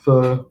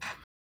So,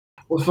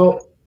 what's up?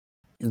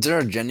 Is there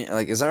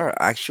is there an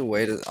actual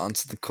way to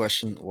answer the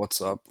question,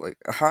 what's up? Like,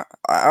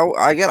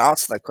 I get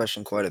asked that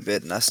question quite a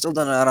bit, and I still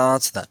don't know how to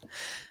answer that.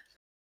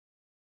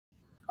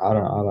 I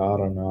don't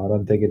know. I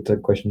don't think it's a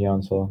question you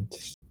answer.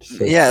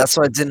 Yeah, that's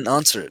why I didn't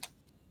answer it.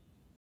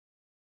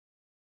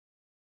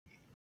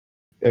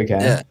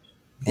 Okay.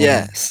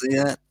 Yeah, see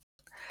that?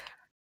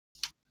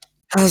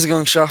 How's it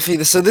going,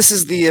 Shafi? So this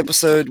is the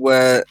episode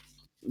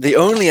the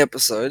only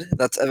episode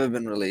that's ever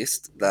been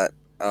released that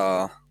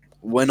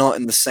we're not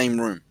in the same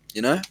room,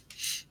 you know?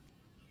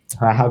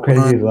 How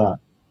crazy is that?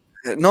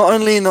 Not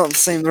only not in the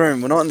same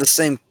room, we're not in the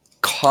same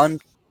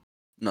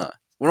No,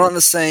 we're not in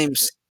the same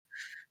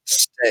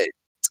state.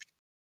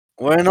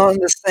 We're not in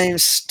the same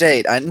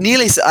state. I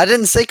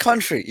didn't say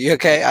country.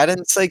 Okay, I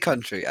didn't say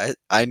country.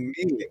 I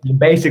nearly. You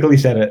basically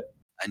said it.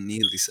 I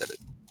nearly said it.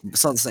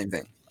 It's not the same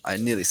thing. I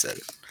nearly said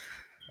it.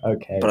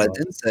 Okay. But I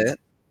didn't say it.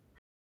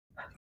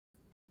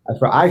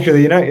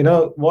 Actually, you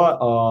know what?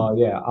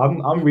 Yeah,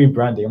 I'm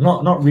rebranding. I'm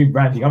not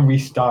rebranding. I'm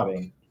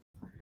restarting.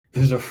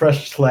 This is a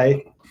fresh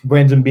slate.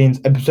 Brains and Beans,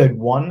 episode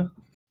 1.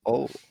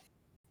 Oh.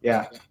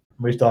 Yeah, I'm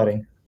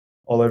restarting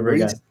all over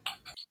again.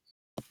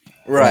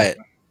 Right.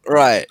 Yeah.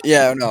 Right.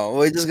 Yeah. No,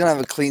 we're just gonna have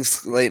a clean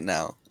slate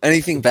now.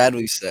 Anything bad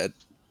we've said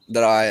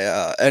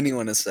that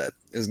anyone has said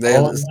is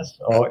there.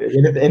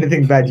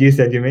 Anything bad you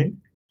said? You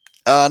mean?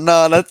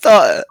 No, that's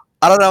not.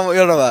 I don't know what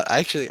you're on about.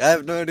 Actually, I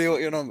have no idea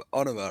what you're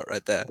on about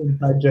right there.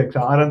 Inside jokes.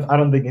 I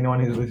don't think anyone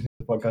who's listening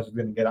to the podcast is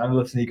going to get it.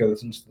 Unless Nico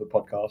listens to the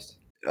podcast.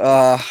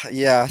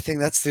 Yeah, I think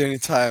that's the only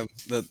time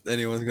that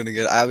anyone's gonna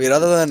get it. I mean,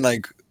 other than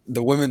like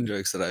the women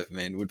jokes that I've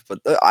made, but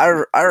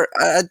I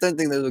don't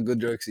think those are good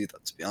jokes either,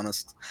 to be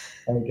honest.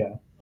 Okay.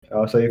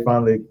 Oh, so you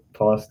finally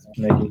passed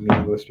making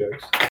meaningless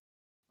jokes.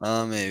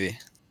 Maybe. I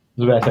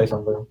was about to say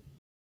something.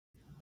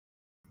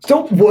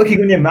 Stop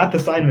working on your math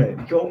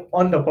assignment. You're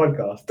on the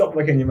podcast. Stop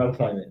working on your math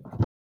assignment.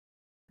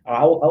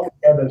 I will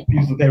tear those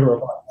pieces of paper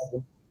apart.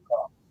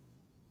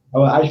 I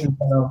will actually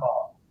tear them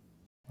apart.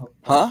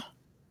 Huh?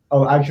 I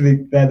will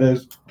actually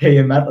tear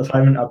your math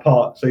assignment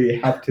apart, so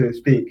you have to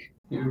speak.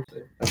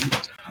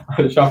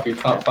 Shafi,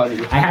 can't find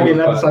you. I have your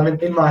math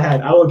assignment in my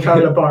head. I will tear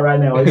it apart right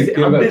now.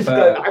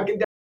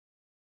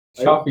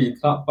 Shafi,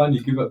 can't find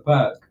you. Give it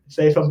back.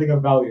 Say something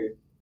of value.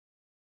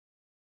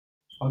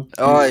 Oh,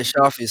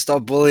 Shafi,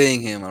 stop bullying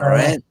him,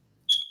 alright?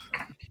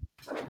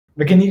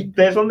 But can you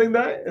say something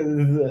there?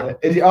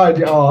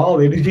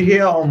 Ollie, did you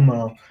hear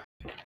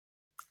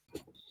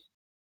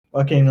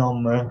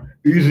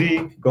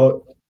Uzi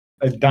got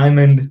a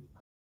diamond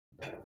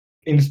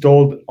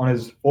installed on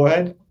his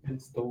forehead?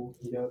 Installed,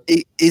 yeah.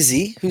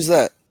 Izzy? Who's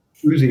that?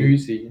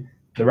 Uzi.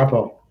 The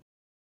rapper.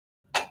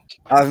 I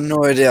have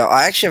no idea.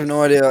 I actually have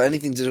no idea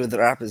anything to do with the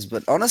rappers,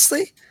 but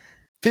honestly,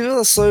 people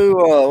are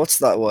so what's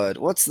that word,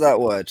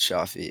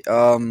 Shafi?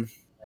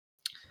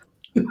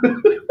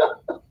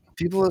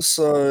 People are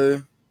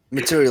so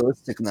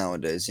materialistic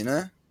nowadays, you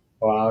know?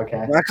 Wow, okay.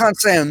 I can't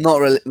say I'm not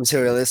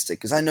materialistic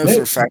because I know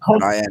for a fact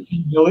that I am.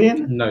 10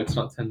 million? No, it's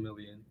not 10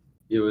 million.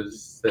 It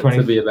was said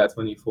to be about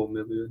 24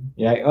 million.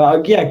 Yeah,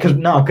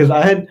 because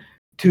I had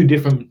two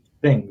different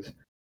things.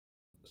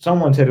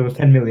 Someone said it was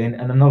 10 million,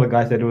 and another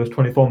guy said it was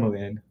 24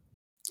 million.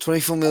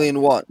 24 million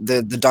what?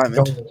 The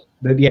diamond?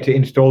 To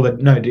install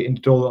it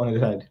on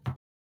his head.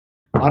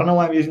 I don't know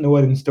why I'm using the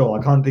word install.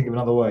 I can't think of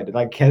another word.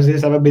 Like, has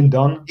this ever been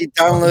done? He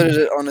downloaded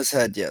it on his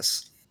head,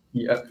 yes.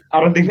 Yeah. I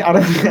don't think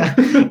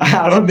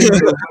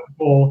it's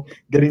for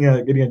getting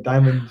a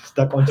diamond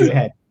stuck onto your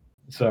head.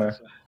 So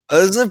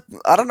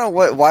I don't know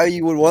why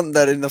you would want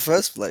that in the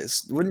first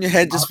place. Wouldn't your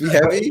head just be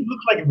heavy? It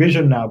looks like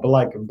Vision now, but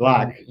like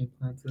black.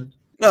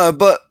 No,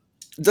 but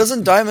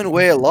doesn't diamond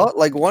weigh a lot?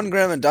 Like 1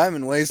 gram of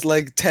diamond weighs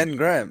like 10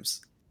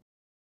 grams.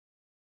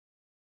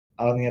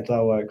 I don't think that's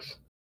how it works.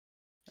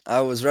 I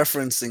was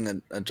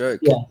referencing a joke.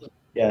 Yeah.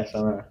 Yes, I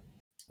know.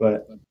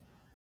 But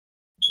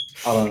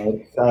I don't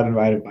know. I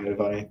didn't find it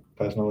funny,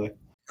 personally.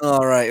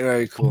 All right,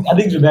 very cool. I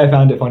think Zubair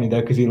found it funny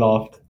though because he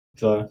laughed.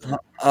 So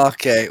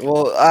okay,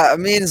 well,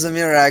 me and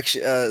Zamir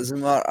actually,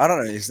 Zamar, I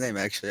don't know his name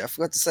actually. I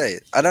forgot to say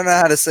it. I don't know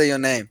how to say your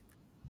name.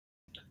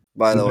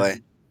 By the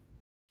way.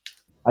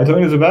 I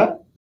told you Zubair?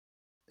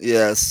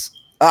 Yes.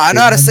 I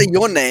know how to say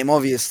your name,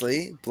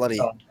 obviously. Bloody.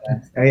 Oh,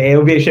 okay. It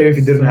would be a shame if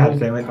you didn't have to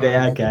say it.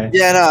 Yeah, okay.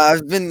 Yeah, no,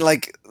 I've been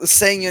like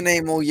saying your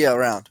name all year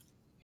round.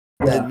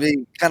 Yeah. It'd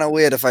be kind of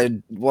weird if I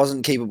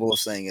wasn't capable of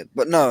saying it.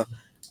 But no,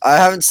 I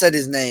haven't said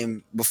his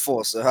name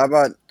before. So how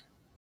about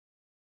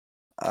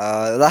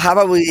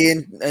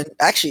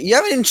actually, you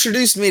haven't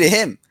introduced me to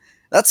him.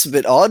 That's a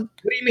bit odd.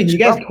 What do you mean? You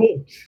guys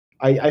talked.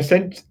 I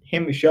sent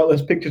him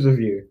shirtless pictures of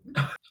you.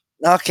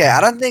 Okay,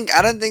 I don't think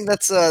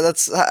that's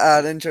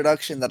an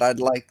introduction that I'd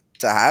like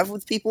to have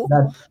with people.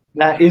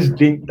 That is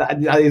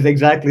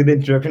exactly the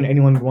introduction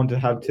anyone would want to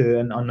have to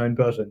an unknown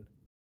person.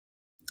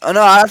 Oh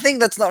no, I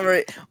think that's not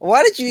very.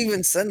 Why did you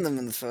even send them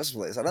in the first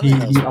place? I don't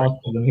think he asked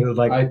for them. He was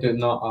like, I did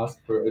not ask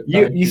for it.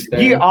 You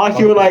asked.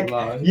 You were like,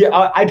 yeah.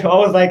 I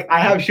was like, I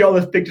have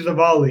shirtless pictures of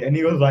Ali, and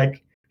he was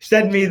like,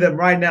 send me them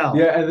right now.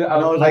 Yeah, and I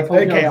was like,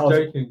 okay, I was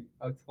joking.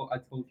 I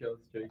told you I was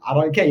joking. I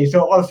don't care. You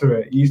still answer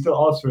it. You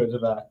still answer it to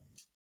that.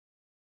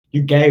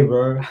 You gay,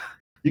 bro.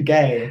 You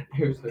gay.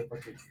 You're so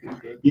fucking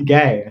stupid. You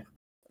gay.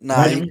 Nah,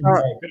 Imagine you being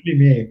can't. gay. Could be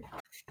me.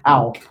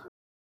 Ow.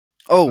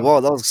 Oh, wow,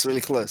 that was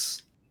really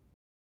close.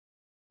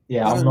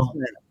 Yeah, How I'm did not.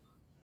 this-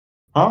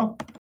 Huh?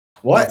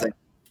 What?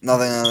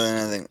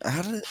 Nothing.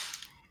 How did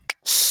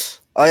it?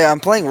 Oh yeah, I'm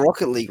playing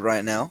Rocket League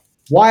right now.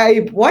 Why are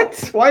you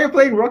what? Why are you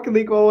playing Rocket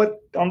League while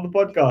on the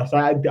podcast?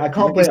 I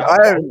can't play Because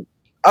that.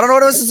 I don't know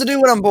what I'm supposed to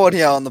do when I'm bored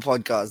here on the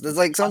podcast. There's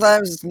like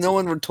sometimes no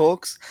one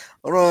talks.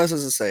 I don't know what I'm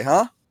supposed to say,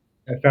 huh?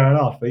 Yeah, fair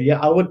enough. But yeah,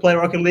 I would play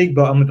Rocket League,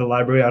 but I'm at the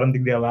library. I don't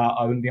think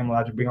I'm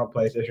allowed to bring up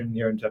PlayStation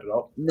here and set it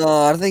up.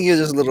 No, I think you're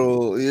just a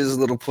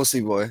little pussy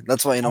boy.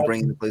 That's why you're not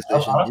bringing the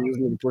PlayStation. You're just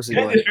a little pussy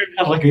You know, boy. this room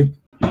has like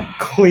a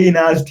clean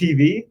ass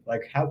TV.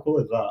 Like, how cool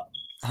is that?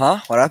 Huh?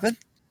 What happened?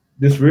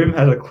 This room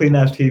has a clean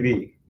ass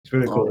TV. It's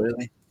really Oh, cool.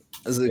 really?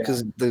 Is it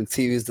because the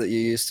TVs that you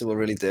used to were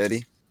really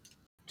dirty?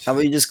 How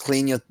about you just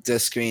clean the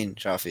screen,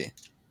 Shafi?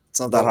 It's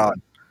not that Well,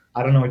 hard.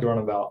 I don't know what you're on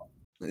about.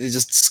 You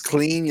just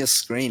clean your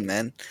screen,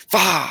 man.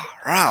 Far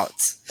out.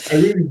 I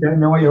really don't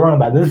know what you're on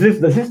about. Does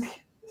this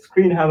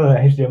screen have a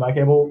HDMI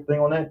cable thing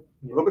on it?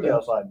 Look at the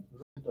outside.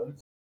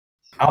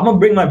 I'm gonna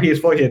bring my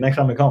PS4 here next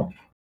time I come.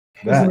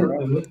 Yeah.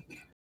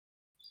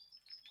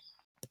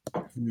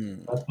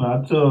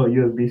 That's a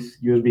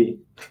USB.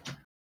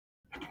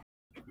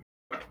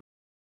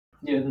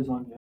 Yeah, there's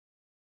one.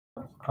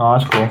 Oh,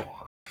 that's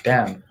cool.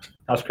 Damn,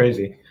 that's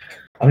crazy.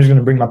 I'm just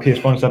gonna bring my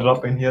PS4 and set it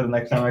up in here the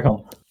next time I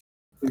come.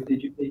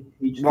 Did you pay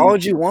HD? Why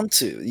would you want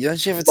to?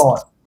 Don't you have it?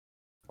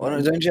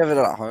 Fine. Don't you have it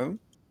at home?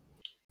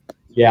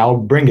 Yeah, I'll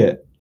bring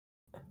it.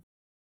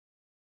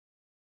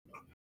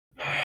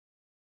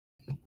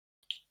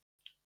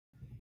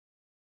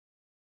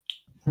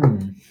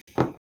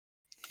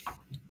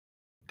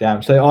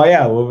 Damn. So, oh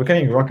yeah, well, we're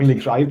playing Rocket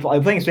League. So are you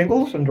playing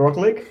singles in Rocket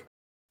League?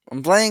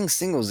 I'm playing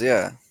singles,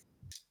 yeah.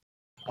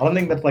 I don't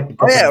think that's like.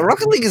 Oh yeah,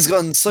 Rocket League has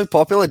gotten so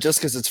popular just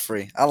because it's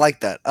free. I like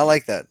that.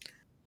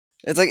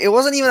 It's like it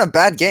wasn't even a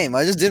bad game.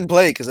 I just didn't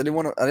play it because I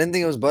didn't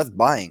think it was worth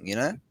buying. You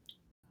know?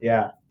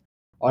 Yeah.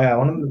 Oh yeah,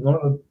 one of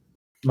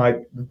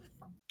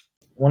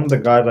the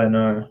guys I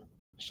know,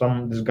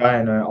 this guy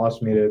I know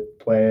asked me to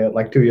play it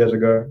like 2 years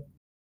ago.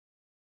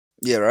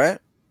 Yeah. Right.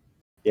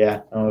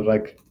 Yeah, and I was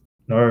like,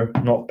 no,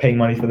 not paying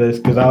money for this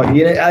because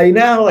you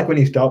know how, like when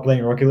you start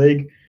playing Rocket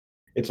League,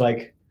 it's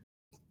like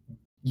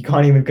you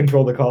can't even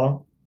control the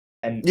car.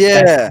 And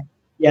Yeah.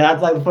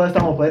 that's like the first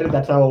time I played it.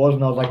 That's how it was,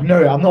 and I was like,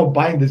 no, I'm not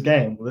buying this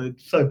game.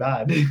 It's so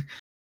bad.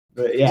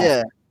 But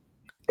yeah,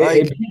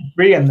 it's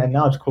free and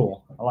now it's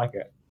cool. I like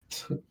it.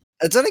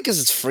 It's only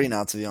because it's free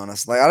now, to be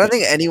honest. Like, I don't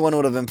think anyone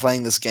would have been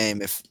playing this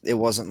game if it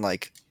wasn't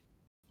like.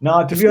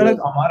 No, to be honest,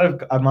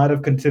 I might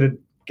have considered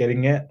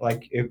getting it,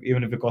 like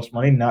even if it costs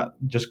money, not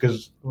just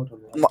because.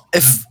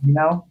 If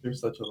now You're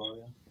such a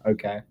liar.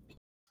 okay.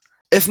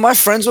 if my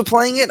friends were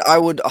playing it, I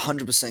would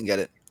 100% get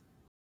it.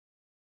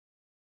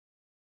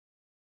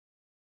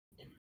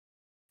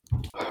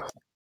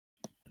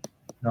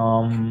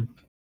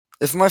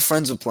 If my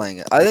friends were playing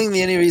it, I think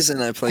the only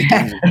reason I play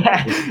games.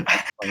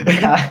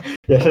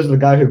 This is the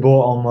guy who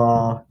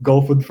bought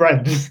Golf with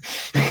Friends.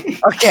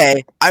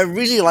 Okay, I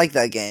really like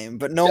that game,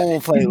 but no one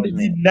will play it with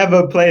me. You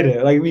never played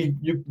it. Like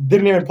you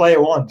didn't even play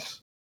it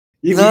once.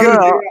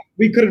 No.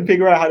 We couldn't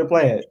figure out how to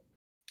play it.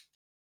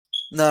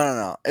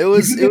 No. It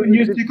was. You couldn't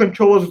use two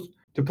controllers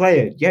to play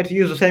it. You had to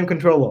use the same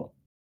controller.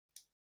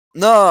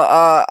 No,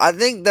 I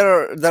think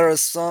there are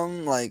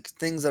some like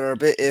things that are a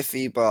bit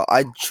iffy, but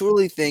I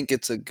truly think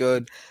it's a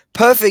good,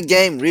 perfect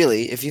game.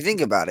 Really, if you think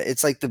about it,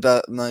 it's like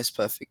the most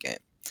perfect game.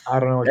 I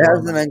don't know. What It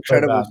has an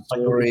incredible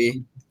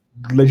story.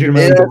 Like,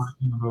 legitimately, the worst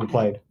game I've ever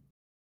played.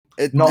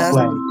 It Not has.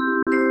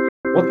 playing.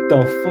 What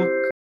the fuck?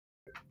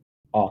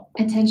 Oh.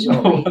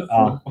 Attention please.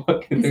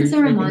 This is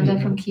a reminder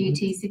from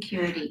QT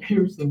Security.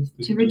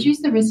 To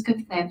reduce the risk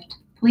of theft,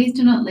 please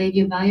do not leave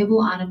your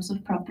valuable items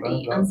of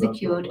property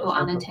unsecured or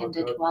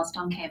unattended whilst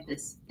on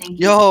campus. Thank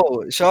you. Yo,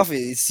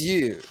 Shafi, it's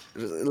you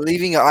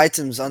leaving your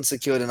items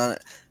unsecured and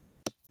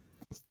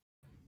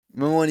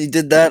remember when you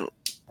did that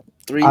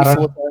 3-4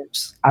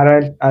 times? I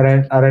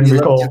don't You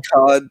recall. left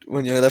your card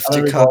when you left I don't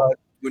your recall. card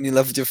when you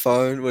left your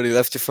phone when you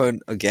left your phone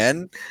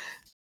again,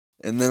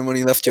 and then when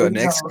you left your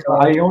next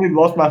card. I only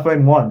lost my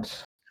phone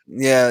once.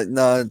 Yeah,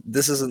 no,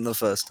 this isn't the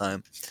first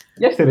time.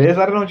 Yes, it is.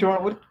 I don't know what you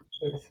want.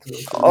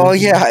 Oh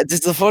yeah,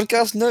 did the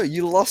podcast? No,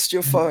 you lost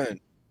your phone.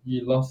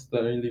 You lost the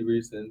only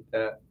reason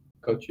that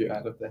got you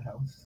out of the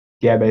house.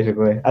 Yeah,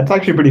 basically. That's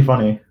actually pretty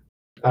funny.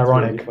 That's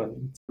Ironic. Really funny.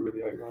 It's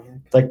really ironic.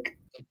 It's like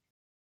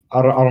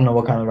I don't know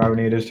what kind of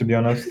irony it is, to be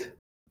honest.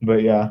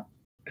 But yeah.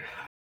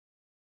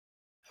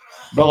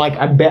 But like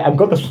I've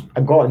got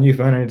a new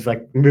phone and it's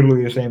like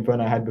literally the same phone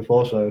I had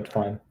before, so it's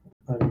fine.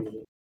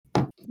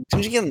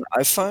 Did you get an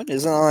iPhone?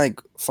 Isn't that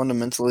like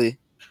fundamentally?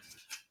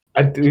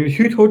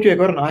 Who told you I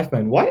got an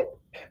iPhone? What?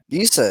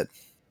 You said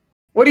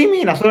What do you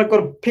mean? I said I got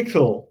a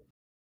Pixel.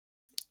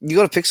 you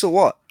got a Pixel.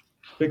 What?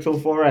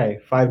 Pixel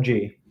 4a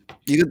 5G.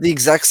 You got the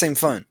exact same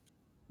phone.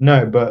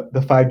 No, but the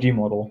 5G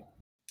model.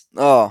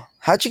 Oh,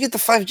 How'd you get the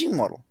 5G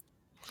model?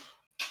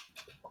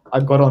 I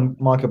got on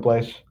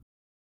Marketplace.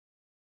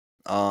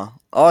 Oh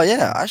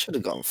yeah, I should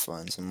have gotten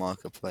phones in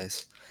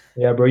Marketplace.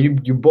 Yeah, bro, you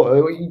bought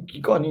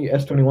you got a new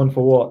S21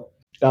 for what?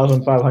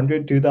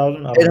 1,500,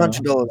 2,000? I don't know.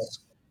 $800.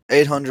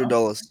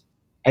 $800.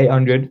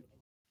 800.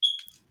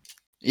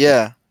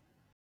 Yeah.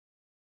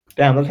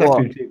 Damn, that's What?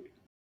 actually cheap.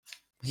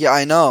 Yeah,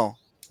 I know.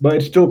 But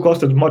it still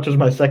cost as much as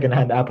my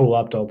second-hand Apple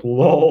laptop.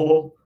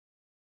 Lol.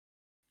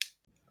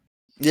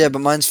 Yeah, but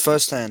mine's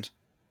first hand.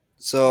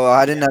 So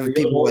I didn't have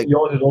people like.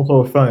 Yours is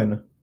also a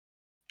phone.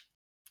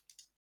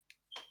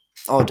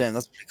 Oh damn,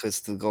 that's pretty close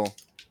to the goal.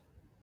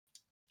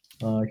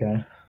 Oh,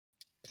 okay.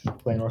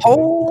 Playing Rocket League.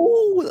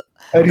 Oh,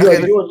 Hey,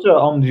 okay, did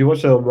you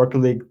watch the Rocket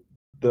League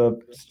the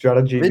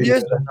strategy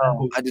videos? videos?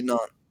 No, I did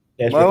not.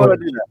 Yeah, it's Why would I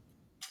recorded. do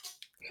that?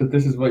 So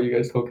this is what you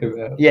guys talk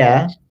about.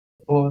 Yeah.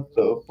 What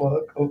the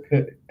fuck?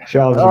 Okay.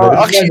 Shout out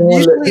to Okay, this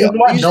usually- is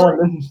why no usually- one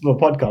listens to the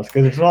podcast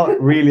because it's not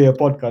really a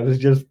podcast. It's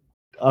just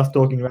us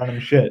talking random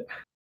shit.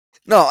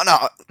 No.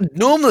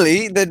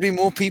 Normally there'd be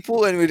more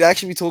people and we'd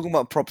actually be talking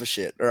about proper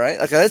shit. All right.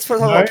 Okay, let's talk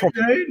about proper.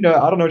 No,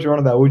 I don't know what you're on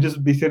about. We'd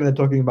just be sitting there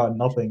talking about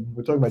nothing.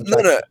 We're talking about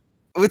No.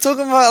 We're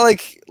talking about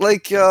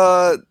like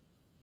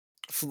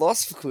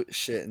philosophical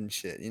shit and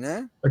shit. You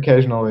know.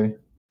 occasionally.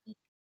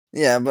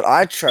 Yeah, but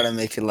I try to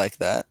make it like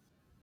that.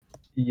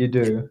 You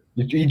do.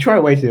 You try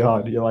way too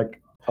hard. You're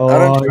like, oh, I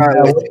don't try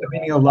yeah, way what's the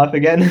meaning of life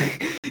again?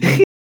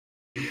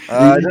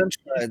 I don't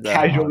try that.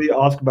 Casually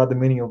ask about the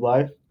meaning of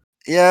life.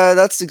 Yeah,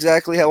 that's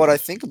exactly what I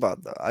think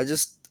about though. I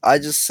just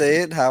say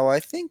it how I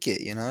think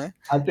it, you know?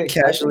 I think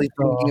Casually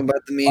thinking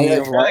about the meaning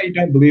of you life.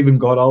 don't believe in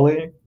God,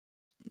 Ollie.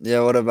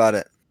 Yeah, what about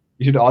it?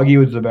 You should argue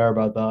with Zubair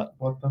about that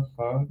What the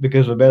fuck?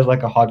 because Zubair's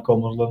like a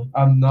hardcore Muslim.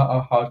 I'm not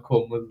a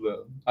hardcore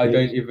Muslim. I Yeah.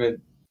 don't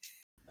even.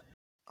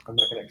 I'm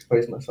not gonna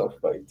expose myself,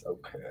 but it's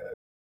okay.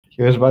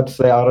 He was about to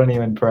say, I don't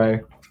even pray.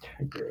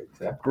 Yeah,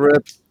 exactly.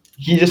 Rip.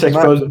 He just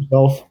exposed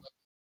himself.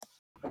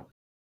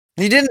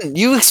 He didn't.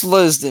 You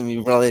exposed him,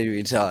 you bloody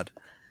retard.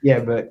 Yeah,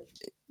 but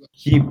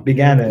he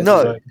began it.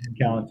 No. so it doesn't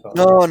count.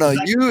 No,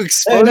 you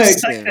exposed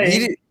it's like him. saying- He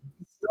did.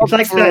 it's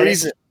like for a saying-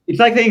 reason. It's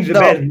like saying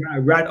Zubair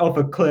ran off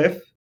a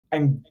cliff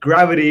and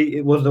gravity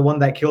it was the one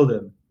that killed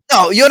him.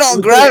 No, you're It not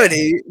was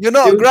gravity. You're It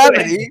not was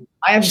gravity.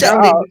 I am Shut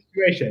gravity up. in this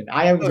situation.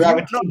 I am No,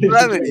 gravity. you're in not this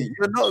gravity. situation.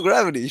 You're not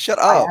gravity. Shut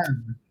I up.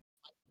 am.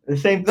 The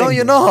same thing. No,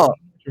 you're bro. not. What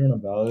are you on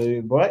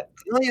about? What?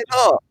 No, you're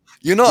not.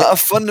 You're not a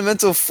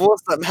fundamental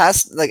force that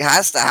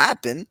has to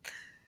happen.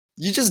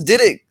 You just did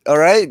it, all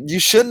right? You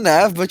shouldn't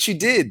have, but you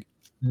did.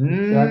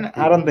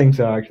 I don't think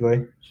so,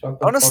 actually. Shut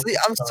the Honestly,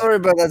 fuck I'm up. sorry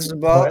about that,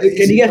 Zabal.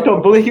 Can you guys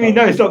stop bullying me?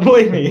 No, stop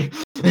bullying me.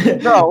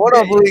 No, we're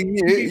not bullying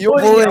you. You're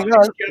bullying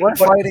us. We're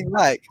fighting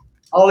back.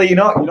 Ollie, you're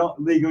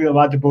not legally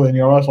allowed to bully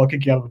me, or else I'll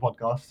kick you out of the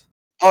podcast.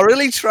 Oh,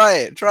 really? Try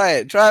it. Try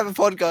it. Try have a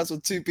podcast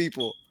with 2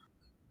 people.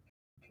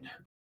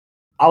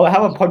 I'll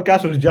have a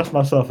podcast with just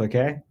myself,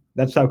 okay?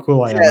 That's how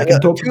cool I am. Yeah, I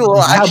can talk. you will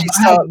I have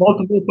actually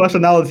multiple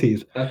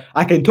personalities.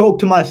 I can talk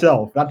to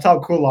myself. That's how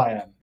cool I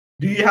am.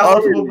 Do you have Oh,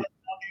 multiple really?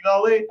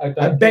 personalities, Ollie?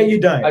 I I bet you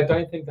don't. I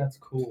don't think that's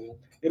cool.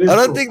 It is I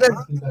don't cool. think I that.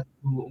 don't think that's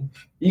cool.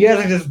 You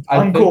guys are just I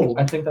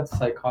uncool. think that's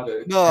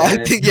psychotic. No, I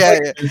and- think yeah.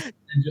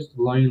 and just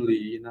lonely,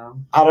 you know.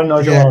 I don't know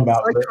what Yeah, you're on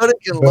about. but- psychotic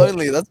and but-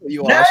 lonely. That's what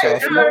you are,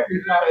 Shaf. no,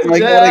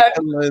 Psychotic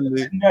and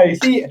lonely. No, you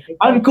see,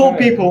 uncool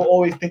people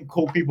always think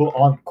cool people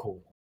aren't cool.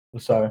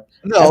 So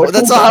No, as a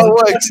that's cool not how it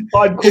person, works.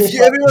 certified cool If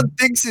everyone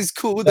thinks he's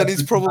cool, then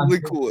he's probably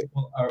Some cool.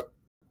 People are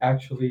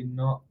actually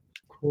not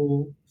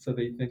cool, so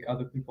they think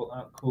other people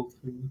aren't cool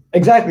too.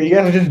 exactly, you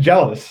guys are just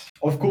jealous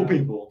of cool Yeah.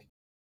 people.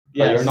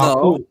 But you're not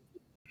No. cool.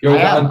 You're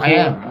I am, the I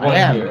am, uncool I one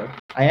am. here.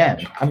 I am.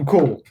 I'm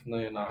cool. No,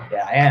 you're not.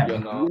 Yeah, I am. You're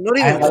You're not. not I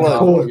even am like the close.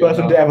 coolest You're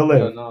person not. to ever live.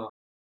 You're not.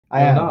 I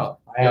You're am. not.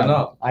 I You're am.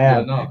 not. I am.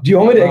 You're not. Do you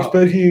want me to You're not.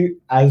 expose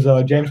you as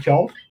James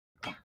Charles?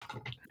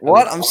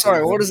 What? I'm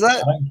sorry. What is I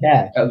that? don't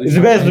care. At least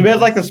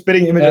Zubair's like the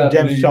spitting image of At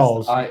James least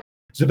Charles. I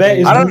Zubair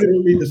is I don't-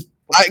 literally the.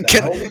 I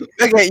can.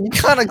 Okay, you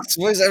can't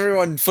expose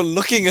everyone for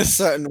looking a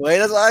certain way.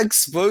 That's how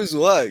expose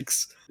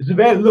works.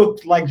 Zubair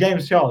looked like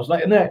James Charles.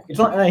 Like no, it's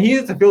not. No, he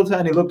used a filter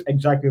and he looked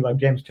exactly like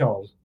James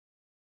Charles.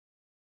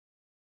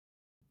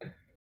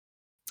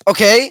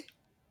 Okay.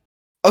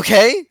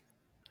 Okay.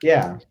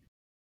 Yeah.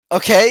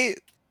 Okay.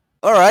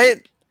 All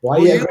right. Why Well,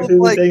 are you you look aggressively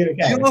like- saying it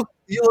okay?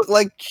 You look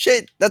like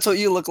shit. That's what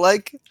you look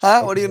like,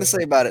 huh? What are you gonna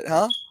say about it,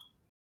 huh?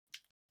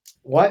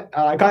 What?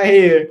 I can't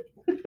hear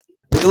you.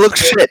 You look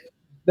shit.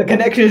 The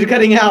connection is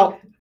cutting out.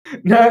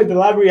 No, the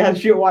library has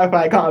shit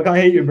Wi-Fi. I can't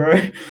hear you, bro.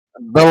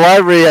 The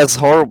library has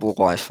horrible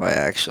Wi-Fi.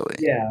 Actually,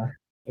 Yeah,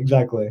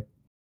 exactly.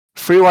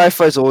 free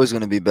Wi-Fi is always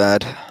gonna be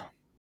bad.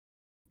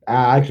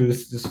 Actually,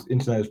 this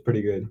internet is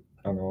pretty good.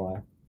 I don't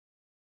know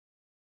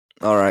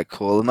why. All right,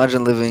 cool.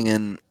 Imagine living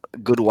in a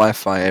good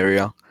Wi-Fi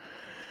area.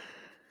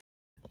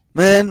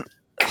 Man,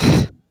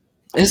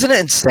 isn't it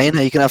insane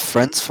how you can have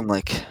friends from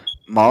like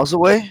miles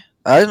away?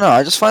 I don't know.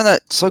 I just find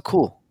that so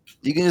cool.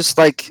 You can just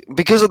like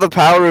because of the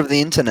power of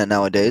the internet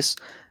nowadays.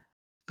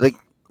 Like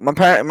my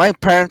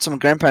parents and my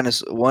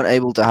grandparents weren't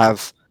able to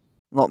have,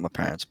 not my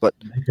parents, but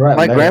Right,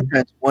 my no.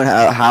 grandparents weren't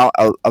have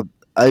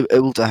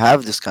able to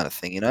have this kind of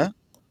thing, you know?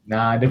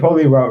 Nah, they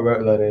probably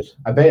wrote letters.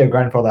 I bet your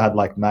grandfather had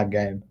like mad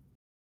game.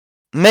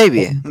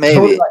 Maybe, Probably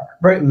maybe. like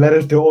wrote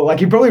letters to all. Like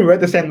he probably wrote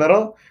the same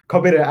letter,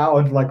 copied it out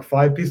onto like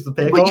 5 pieces of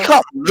paper. But you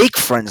can't make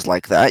friends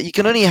like that. You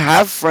can only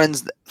have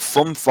friends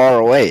from far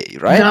away,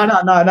 right?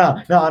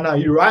 No.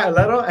 You write a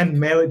letter and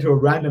mail it to a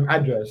random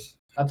address.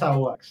 That's how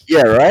it works.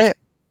 Yeah, right?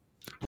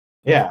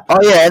 Yeah. Oh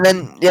yeah,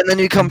 and then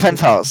you come pen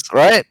pals,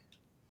 right?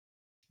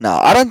 No,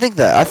 I don't think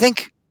that.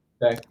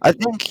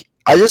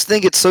 I just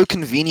think it's so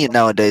convenient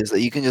nowadays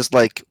that you can just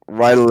like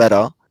write a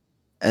letter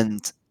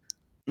and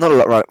not a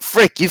lot right.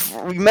 Frick, you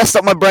messed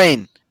up my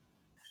brain.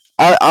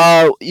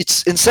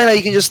 It's insane how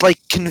you can just like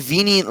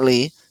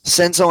conveniently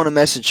send someone a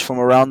message from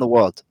around the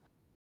world.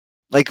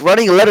 Like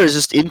writing a letter is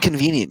just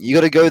inconvenient. You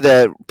got to go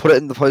there, put it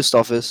in the post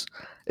office.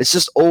 It's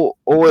just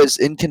always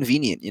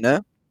inconvenient, you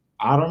know?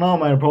 I don't know,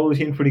 man. It probably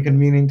seemed pretty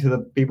convenient to the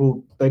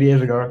people 30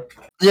 years ago.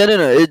 Yeah, no,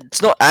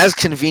 it's not as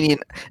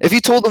convenient. If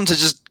you told them to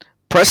just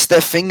press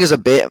their fingers a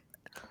bit,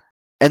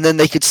 and then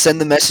they could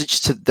send the message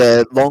to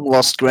their long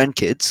lost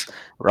grandkids,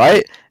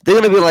 right? They're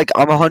gonna be like,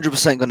 "I'm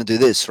 100% gonna do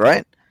this,"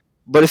 right?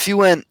 But if you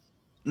went,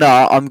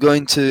 "Nah, I'm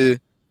gonna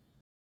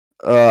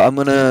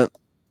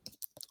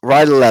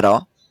write a letter,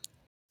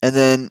 and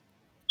then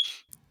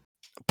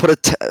put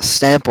a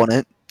stamp on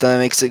it that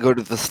makes it go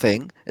to the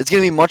thing," it's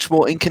gonna be much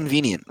more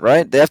inconvenient,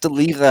 right? They have to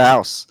leave their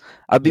house.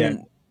 Yeah.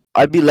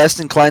 I'd be less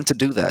inclined to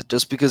do that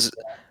just because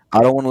I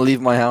don't want to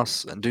leave my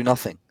house and do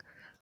nothing.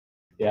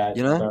 Yeah.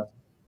 You know? fair.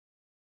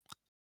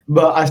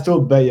 But I still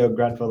bet your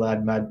grandfather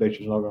had mad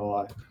bitches, not gonna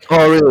lie.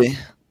 Oh, really?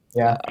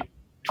 Yeah. I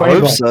 20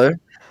 hope bucks. so.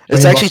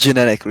 It's 20 actually bucks.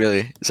 genetic,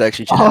 really. It's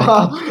actually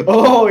genetic.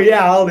 Oh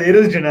yeah, Aldi, it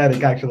is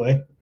genetic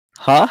actually.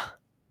 Huh?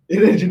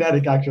 It is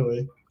genetic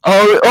actually.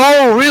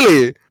 Oh,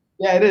 really?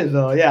 Yeah, it is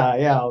though. Yeah,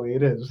 Aldi,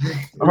 it is.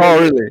 Oh,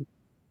 really?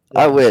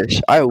 Yeah.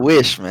 I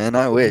wish, man.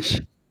 I wish.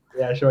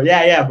 Yeah, sure.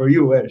 Yeah, bro,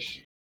 you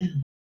wish.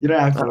 You don't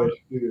have to wish,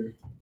 do you?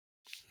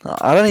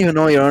 I don't even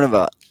know what you're on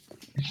about.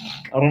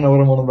 I don't know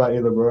what I'm on about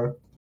either, bro.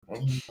 Oh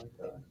my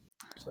god.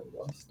 So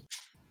lost.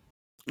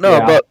 No,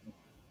 Yeah. but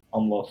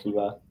I'm lost with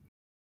that.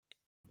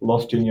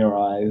 Lost in your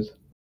eyes.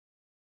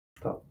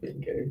 Stop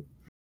being gay.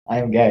 I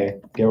am gay.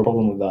 Do you have a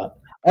problem with that?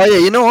 oh yeah,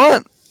 you know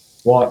what?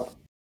 What?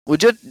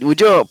 Would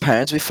your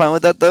parents be fine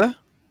with that though?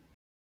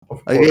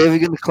 Of Are course. you ever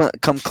gonna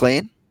come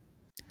clean?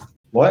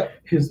 What?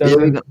 He's Yeah,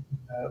 never we got-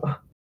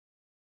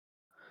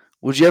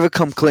 Would you ever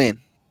come clean?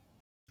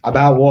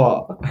 About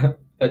what?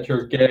 that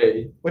you're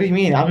gay. What do you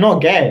mean? I'm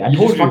not gay. I You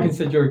told just you. fucking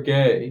said you're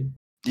gay.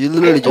 You I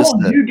literally just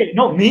told said. you gay,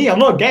 not me. I'm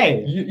not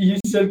gay. You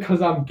said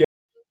because I'm gay.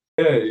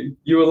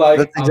 You were like,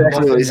 That's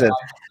exactly what he said.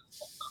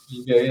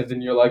 I'm gay, and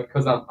then you're like,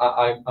 because I'm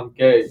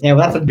gay. Yeah,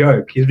 well, that's a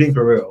joke. He's being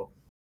for real.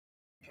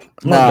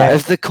 I'm not Nah, gay.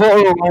 if the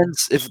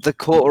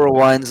court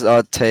rewinds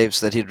our tapes,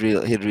 that he'd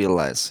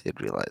realize.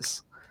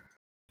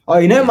 Oh,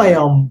 you know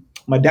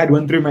my dad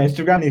went through my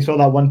Instagram and he saw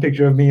that one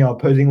picture of me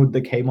posing with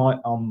the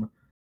Kmart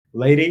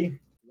lady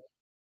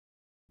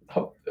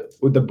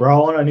with the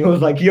bra on, and he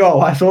was like, "Yo,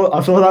 I saw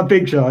that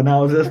picture," and I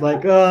was just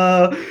like,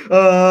 what?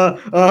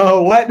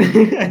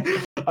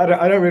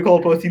 I don't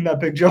recall posting that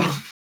picture.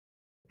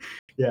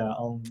 Yeah,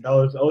 that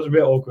was a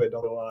bit awkward.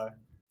 Not gonna lie.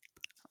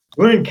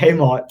 We were in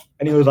Kmart,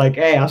 and he was like,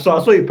 "Hey, I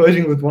saw you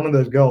posing with one of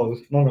those girls."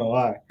 Not gonna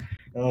lie,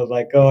 and I was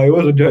like, "Oh, it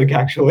was a joke,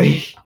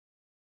 actually."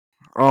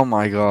 Oh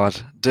my god,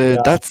 dude,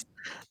 Yeah.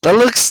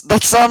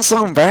 that sounds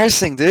so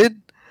embarrassing,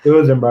 dude. It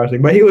was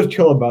embarrassing, but he was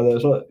chill about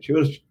it. So she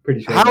was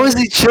pretty chill. How about is it.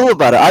 he chill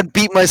about it? I'd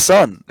beat my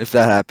son if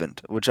that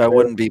happened, which I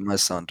wouldn't beat my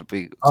son to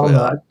be I don't clear.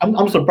 know.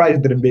 I'm surprised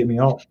he didn't beat me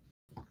up.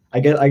 I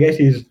guess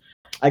he's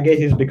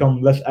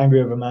become less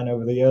angry of a man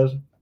over the years.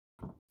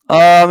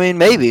 I mean,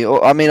 maybe.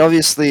 I mean,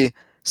 obviously,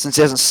 since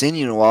he hasn't seen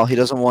you in a while, he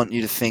doesn't want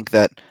you to think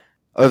that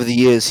over the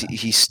years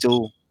he's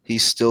still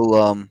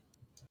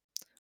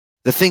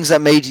the things that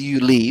made you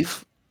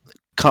leave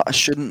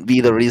shouldn't be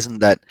the reason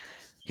that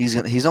he's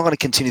not going to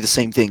continue the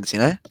same things. You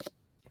know,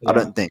 I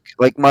don't think.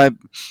 I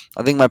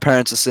think my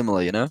parents are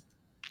similar. You know,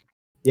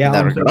 Yeah, in that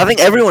I'm regard. I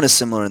think everyone is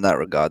similar in that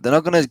regard. They're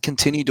not going to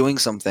continue doing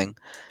something.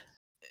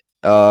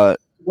 what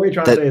you're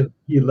trying that- to say is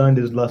he learned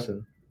his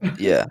lesson.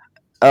 Yeah.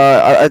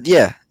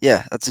 Yeah.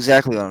 That's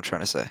exactly what I'm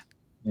trying to say.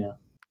 Yeah.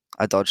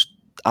 I dodged.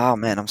 Oh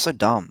man, I'm so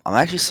dumb. I'm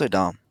actually so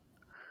dumb.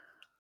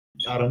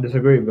 I don't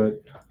disagree,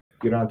 but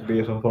you don't have to be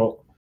yourself up.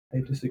 I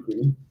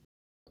disagree.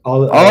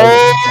 Oh,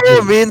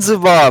 me and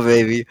Zubar,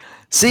 baby.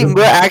 See,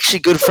 we're actually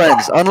good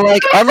friends.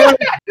 Unlike.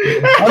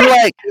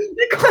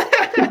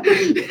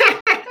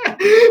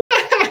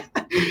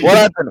 What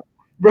happened?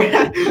 Bro,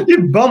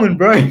 you're bumming,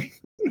 bro.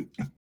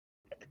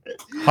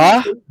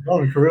 Huh?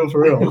 Bumming, for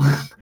real.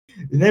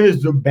 His name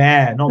is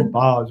Zubair, not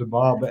Bar,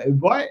 Zubair. But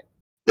what?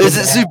 Is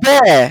it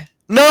Zubair?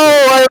 No,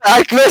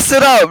 I messed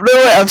it up. No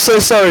way. I'm so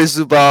sorry,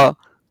 Zubar.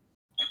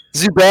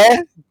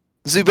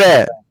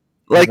 Zubair.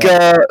 Like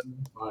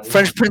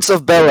French Prince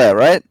of Bel Air,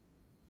 right?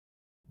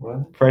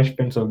 What? Fresh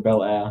Prince of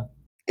Bel Air.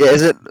 Yeah.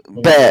 Is it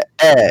Bear?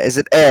 Air? Is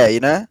it air? You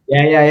know?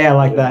 Yeah,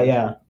 like that.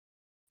 Yeah.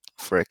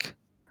 Frick.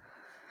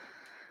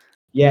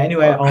 Yeah.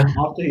 Anyway,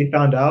 after he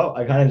found out,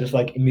 I kind of just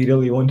like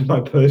immediately went to my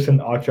post and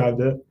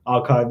archived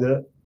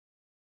it.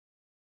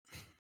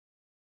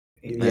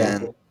 Yeah.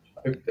 Man.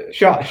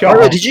 Shut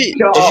Oh, up. did you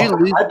Shut did you up.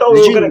 lose? I thought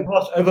we Did were gonna you?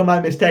 gloss over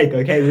my mistake.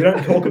 Okay, we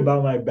don't talk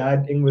about my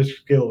bad English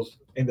skills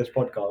in this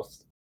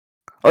podcast.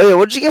 Oh yeah,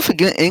 what did you get for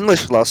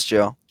English last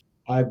year?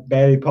 I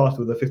barely passed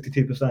with a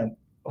 52%.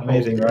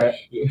 Amazing, right?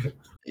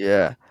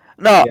 Yeah.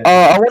 No,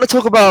 Yeah. I want to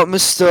talk about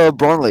Mr.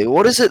 Bromley.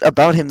 What is it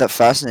about him that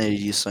fascinated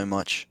you so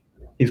much?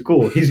 He's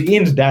cool. He's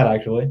Ian's dad,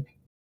 actually.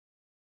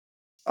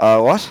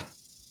 What?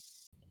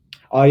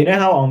 You know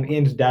how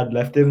Ian's dad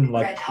left him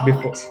like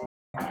before.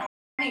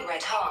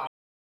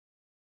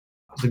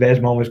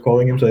 Zubair's mom was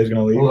calling him, so he's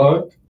gonna leave.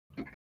 Hello?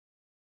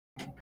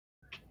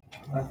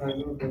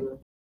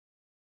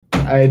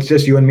 It's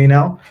just you and me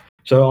now.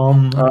 So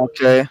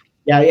Okay.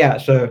 yeah.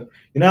 So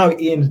you know how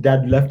Ian's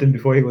dad left him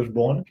before he was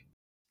born?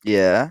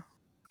 Yeah.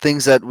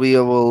 Things that we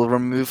will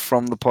remove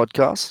from the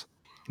podcast.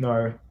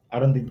 No, I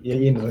don't think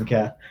Ian doesn't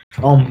care.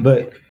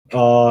 But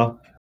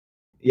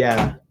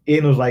yeah,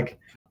 Ian was like,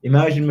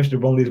 imagine Mr.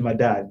 Bromley is my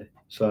dad.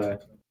 So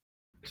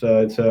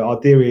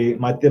our theory,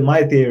 my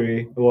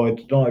theory, well,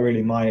 it's not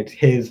really mine, it's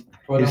his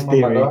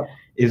theory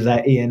is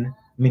that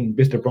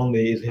Mr.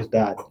 Bromley is his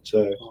dad.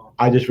 So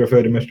I just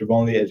refer to Mr.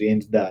 Bromley as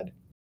Ian's dad.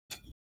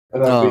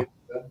 Oh,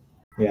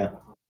 Yeah.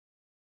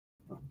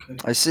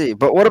 I see.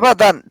 But what about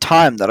that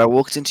time that I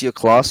walked into your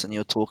class and you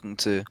were talking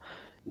to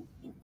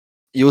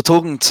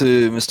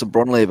Mr.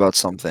 Bromley about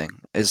something?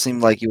 It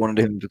seemed like you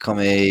wanted him to become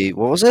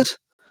what was it?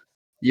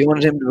 You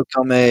wanted him to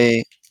become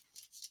a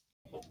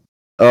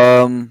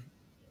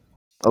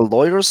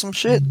lawyer or some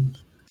shit?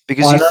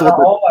 Because Oh, you no, thought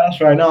that. oh,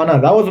 that's right. No,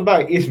 that was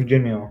about East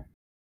Virginia.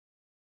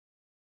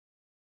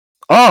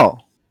 Oh,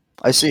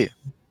 I see.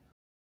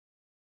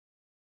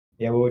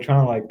 Yeah, we were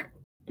trying to like.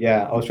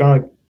 Yeah, I was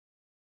trying to.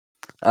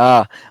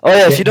 Oh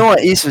yeah. If Yeah. you know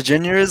what East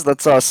Virginia is,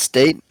 that's our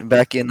state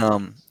back in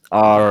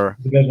our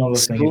The guy's not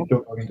listening. school. He's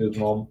still talking to his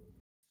mom.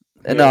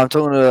 And no, I'm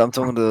talking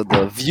to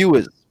the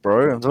viewers,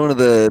 bro. I'm talking to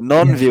the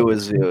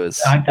non-viewers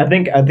viewers. I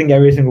think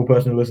every single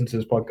person who listens to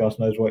this podcast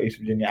knows what East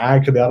Virginia.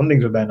 Actually, I don't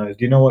think Zubair knows.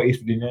 Do you know what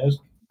East Virginia is?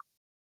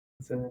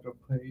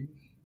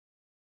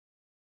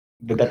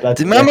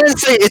 Did my man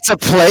say it's a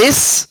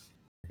place?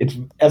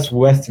 That's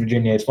West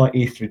Virginia. It's not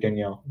East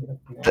Virginia.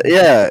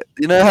 Yeah,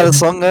 you know how the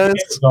song goes.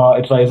 It's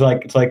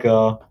like It's like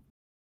a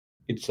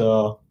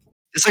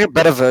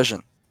better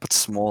version, but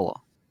smaller.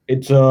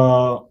 it's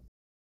a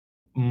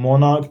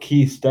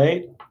monarchy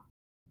state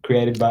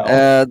created by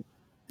us.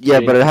 Yeah,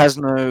 but it has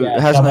no Yeah,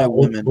 it has it's no not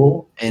old women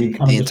school. in We kind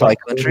the of just entire like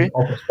country.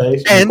 off a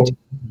space And- we call it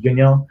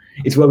Virginia.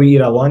 It's where we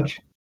eat our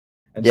lunch.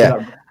 And Yeah. sit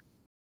up-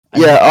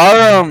 and-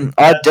 Yeah,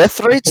 our death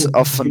rates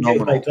are Virginia is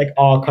phenomenal. It's like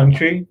our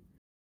country.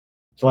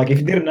 So like if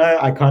you didn't know,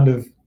 I kind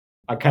of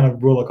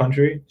rule a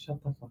country.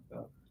 Shut the fuck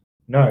up.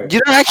 No. You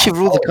don't actually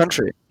rule the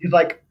country. He's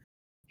like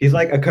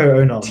a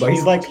co-owner, but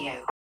he's like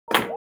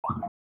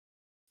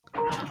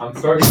I'm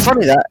sorry. It's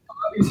funny that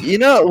we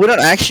don't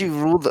actually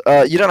rule the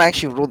you don't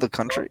actually rule the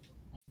country.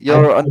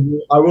 You're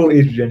I rule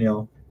East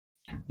Virginia.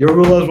 You're a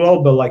ruler as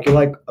well, but like you're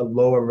like a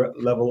lower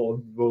level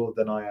of ruler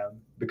than I am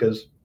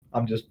because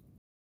I'm just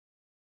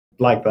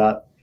like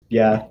that.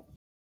 Yeah,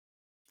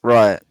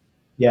 right.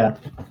 yeah.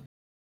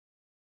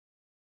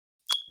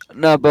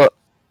 No, but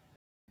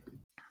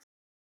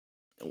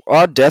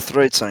our death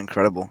rates are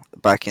incredible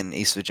back in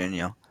East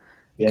Virginia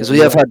Yeah, because we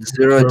have had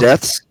 0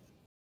 deaths.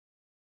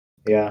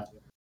 Yeah,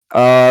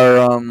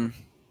 Our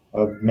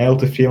male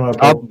to female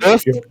Our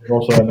population is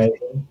also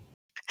amazing.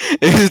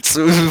 it's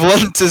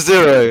 1 to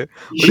 0. What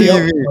do you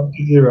mean? 1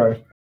 to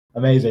 0.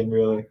 Amazing,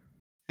 really.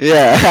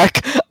 Yeah,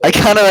 I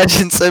can't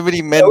imagine so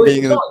many men No,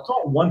 being it's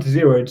not 1 to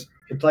 0.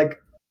 It's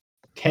like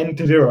 10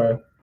 to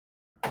 0.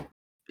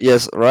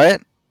 Yes, right?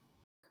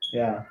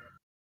 Yeah.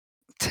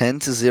 10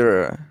 to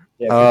 0.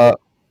 Yeah.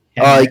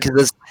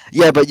 Because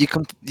but you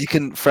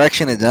can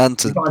fraction it down you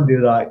to. can't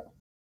do that.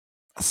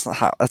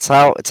 That's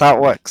how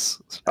it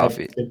works.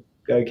 Alfie.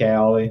 Okay,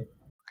 Ollie.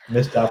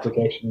 Missed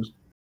applications.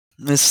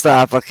 Mr.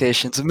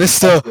 Applications,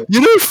 Mr.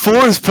 4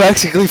 is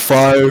practically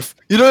 5.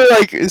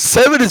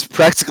 7 is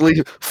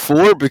practically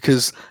 4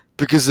 because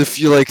if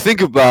you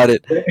think about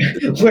it,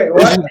 Wait,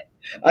 what?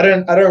 I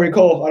don't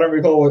recall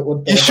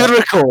what you should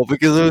recall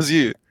because it was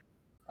you.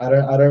 I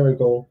don't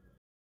recall.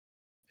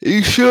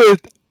 You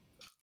should.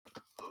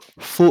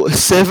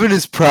 7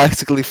 is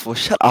practically 4.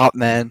 Shut up,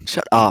 man.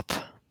 Shut up.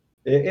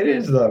 It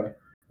is though.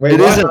 Wait, It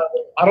what? isn't.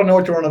 I don't know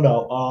what you're on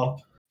about.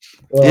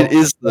 It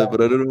is though, but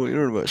I don't know what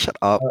you're on about. Shut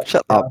up.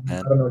 Shut yeah, up,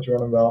 man. I don't know what you're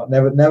on about.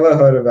 Never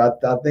heard of that.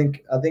 I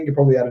think you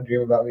probably had a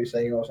dream about me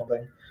saying it or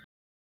something.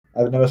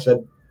 I've never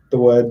said the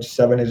word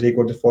 7 is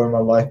equal to 4 in my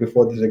life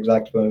before this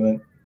exact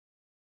moment.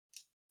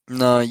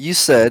 No, you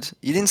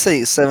didn't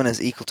say 7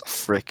 is equal to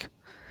frick.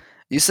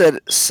 You said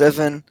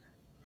 7.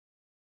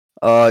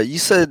 You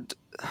said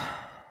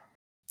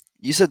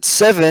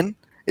 7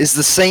 is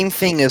the same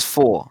thing as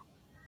 4.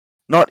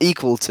 Not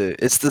equal to.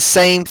 It's the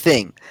same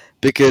thing.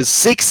 Because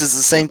 6 is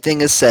the same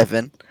thing as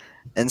 7.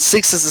 And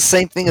 6 is the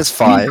same thing as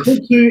 5. Equal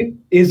to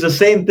is the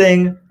same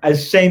thing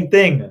as same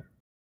thing.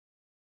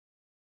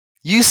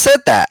 You said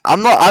that.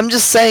 I'm not. I'm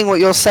just saying what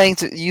you're saying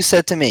to. You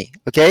said to me.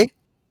 Okay.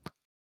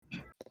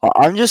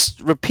 I'm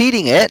just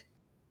repeating it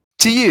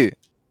to you.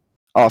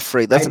 Oh,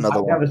 freak. That's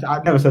another one.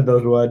 I've never said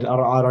those words. I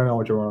don't know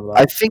what you're on about.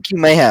 I think you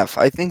may have.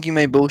 I think you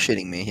may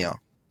bullshitting me here.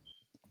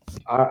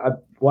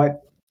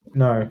 What?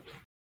 No.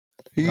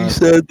 You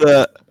said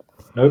that.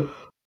 Nope.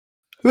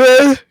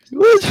 What?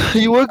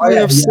 You woke me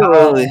up so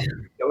early.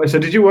 So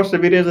did you watch the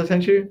videos I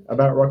sent you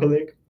about Rocket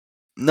League?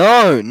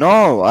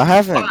 No, I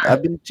haven't. Why?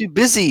 I've been too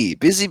busy.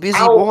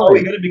 How are Boy.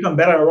 we going to become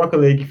better at Rocket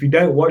League if you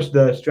don't watch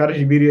the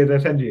strategy videos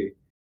I sent you?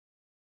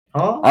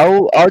 Huh?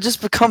 I'll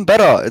just become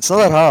better. It's not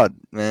that hard,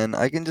 man.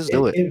 I can just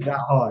do it. It is that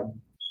hard.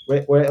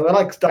 We're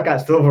like stuck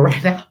at silver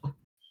right now.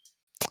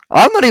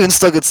 I'm not even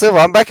stuck at silver.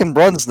 I'm back in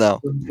bronze now,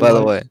 by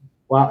the way.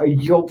 Wow,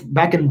 you're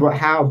back in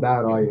how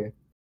bad are you?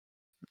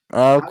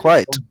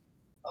 Quite.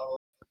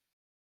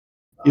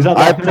 Is that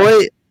I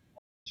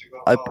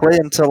play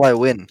until I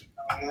win.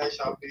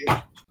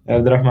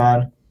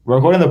 Abdurrahman, we're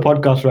recording the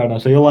podcast right now,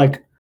 so you're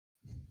like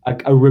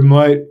a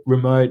remote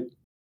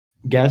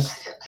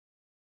guest.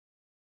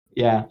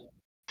 Yeah.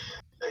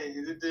 Hey,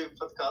 you did the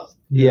podcast?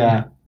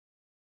 Yeah.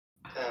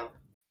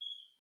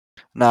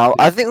 Now,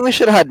 I think we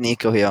should have had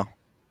Nico here.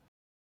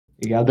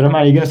 Yeah,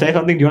 Abdurrahman, are you gonna say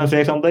something? Do you wanna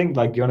say something?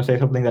 Like, do you wanna say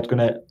something that's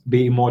gonna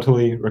be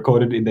immortally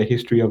recorded in the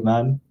history of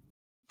man?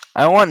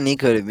 I want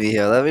Nico to be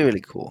here. That'd be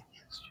really cool.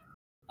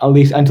 At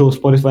least until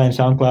Spotify and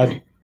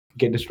SoundCloud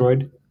get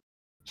destroyed.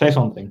 Say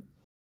something.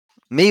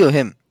 Me or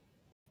him?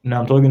 No,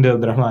 I'm talking to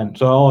Abdurrahman.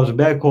 So I was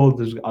bear called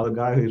this other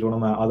guy who's one of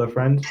my other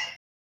friends.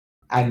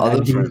 And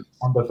he's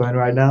on the phone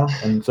right now.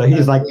 And so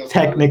he's like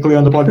technically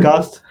on the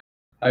podcast.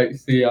 I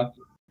see ya.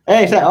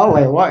 Hey, say, oh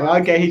wait, what?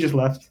 Okay, he just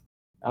left.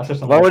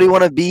 Why would he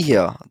want to be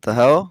here? What the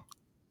hell?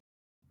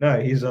 No,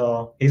 he's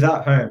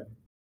at home.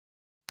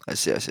 I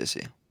see.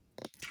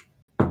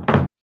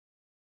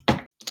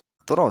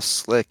 Thought I was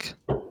slick.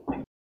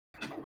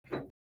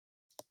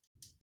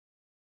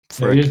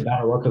 No, you're just bad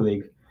at Rocket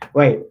League.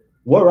 Wait,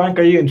 what rank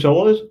are you in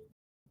solos?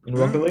 In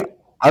Rocket League?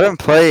 I don't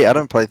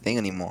play thing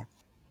anymore.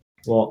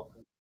 What?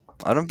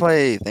 I don't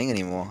play thing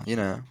anymore. You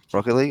know,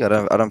 Rocket League. I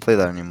don't play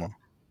that anymore.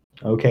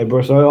 Okay,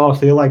 bro. So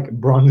you're like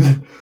bronze.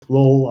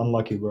 Lol,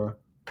 unlucky, bro.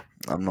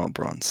 I'm not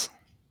bronze.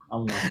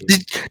 Unlucky.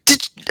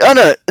 Oh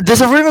no,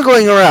 there's a rumor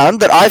going around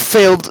that I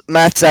failed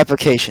maths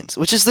applications,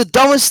 which is the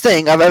dumbest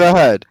thing I've ever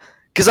heard.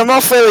 Because I'm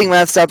not failing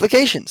maths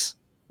applications.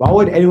 Why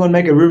would anyone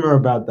make a rumor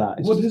about that?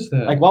 What is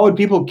that? Like, why would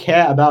people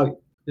care about?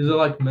 Is it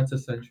like Mets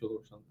Essential or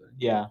something?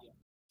 Yeah.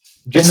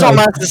 It's not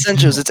maths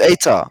essentials. It's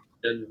ATAR.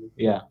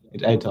 Yeah,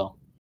 it's ATAR.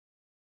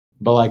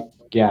 But like,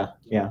 yeah,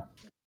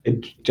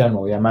 it's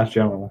general. Yeah, maths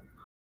general.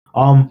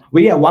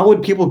 But yeah, why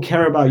would people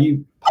care about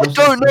you? I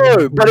don't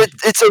know, but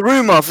it's a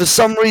rumor for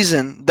some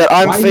reason that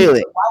I'm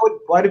failing.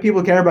 Why do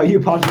people care about you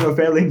passing or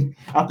failing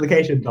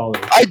application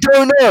dollars? I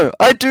don't know.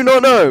 I do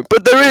not know,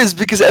 but there is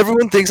because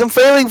everyone thinks I'm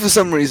failing for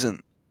some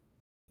reason.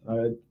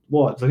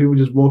 What? So people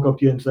just walk up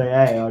to you and say,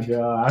 "Hey,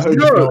 I heard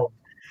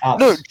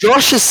No,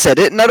 Josh has said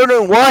it, and I don't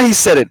know why he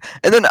said it.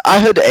 And then I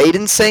heard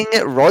Aiden saying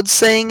it, Rod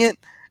saying it.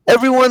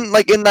 Everyone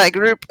like in that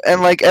group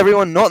and like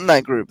everyone not in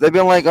that group, they've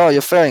been like, "Oh,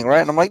 you're failing,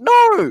 right?" And I'm like,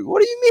 "No,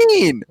 what do you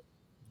mean?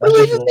 What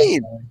do you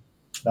mean?"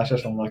 That's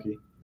just unlucky.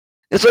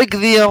 It's like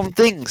the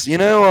things, you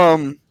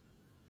know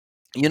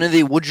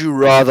the would you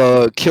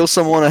rather kill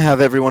someone or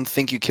have everyone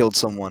think you killed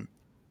someone?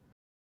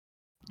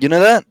 You know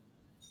that?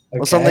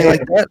 Or something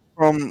like that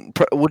from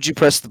would you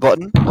press the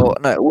button? Or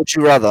no, would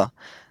you rather?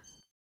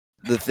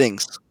 The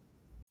things.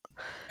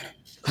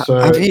 So,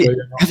 have you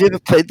ever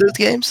played those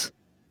games?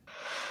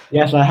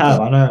 Yes, I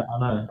have. I know.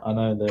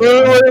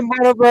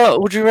 What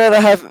about would you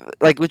rather have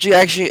would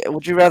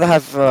you rather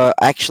have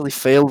actually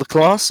failed the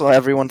class or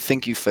everyone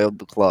think you failed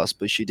the class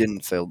but you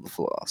didn't fail the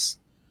class?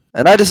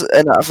 And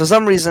for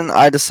some reason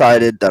I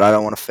decided that I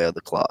don't want to fail the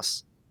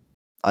class.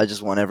 I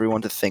just want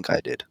everyone to think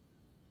I did.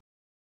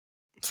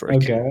 Frick.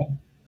 Okay.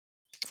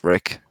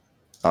 Frick.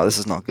 Oh, this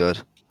is not good.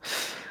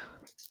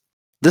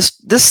 This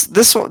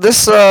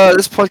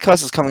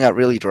podcast is coming out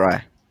really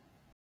dry.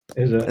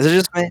 Is it? Is it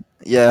just me?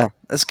 Yeah,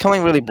 it's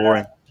coming really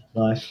boring.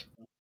 Nice.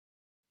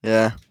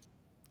 Yeah.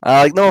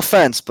 No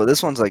offense, but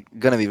this one's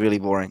gonna be really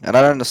boring, and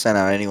I don't understand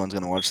how anyone's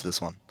gonna watch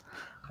this one.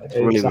 It's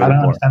really I don't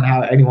understand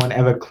how anyone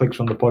ever clicks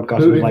on the podcast.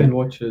 Who even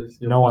watches?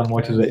 No one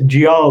watches it.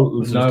 GL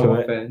listens to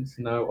it.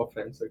 No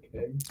offense,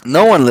 okay.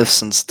 No one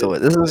listens to it.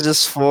 This is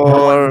just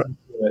for.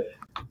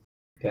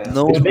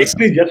 No It's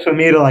basically just for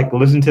me to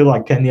listen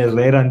to 10 years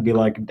later and be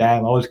like,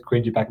 damn, I was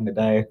cringy back in the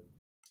day.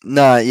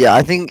 No, yeah,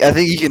 I think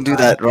you can do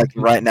that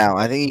right now.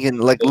 I think you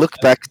can look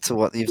back to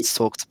what you've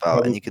talked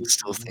about, and you can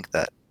still think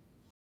that.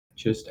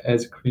 Just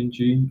as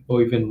cringy,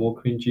 or even more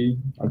cringy.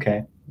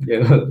 Okay.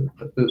 Yeah,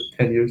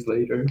 10 years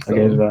later. So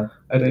Okay,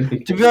 I don't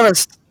think. To be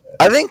honest,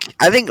 I think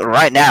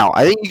right now,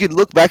 I think you could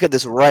look back at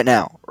this right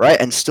now, right,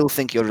 and still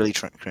think you're really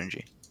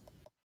cringy.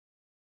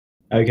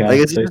 Okay.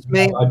 Is it just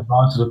me?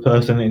 Advance as a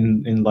person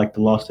in the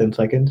last 10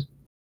 seconds.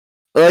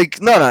 No,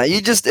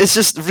 it's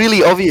just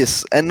really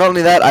obvious, and not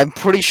only that, I'm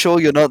pretty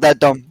sure you're not that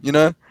dumb. You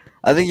know,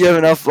 I think you have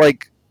enough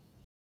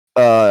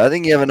I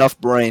think you have enough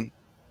brain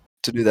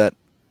to do that.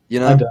 You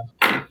know? I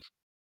don't.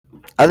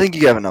 I think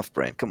you have enough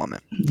brain. Come on,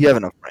 man. You have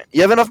enough brain.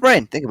 You have enough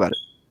brain. Think about it.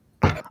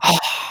 Oh,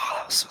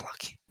 I was so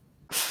lucky.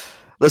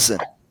 Listen,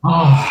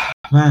 Oh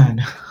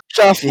man.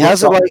 Shafi,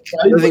 how's it like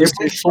living so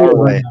playing far solos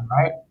away? right now,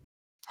 right?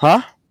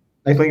 Huh?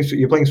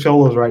 You're playing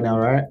solos right now,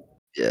 right?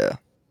 Yeah.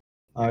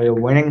 Are you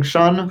winning,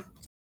 son?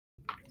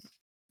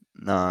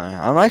 No,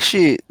 I'm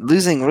actually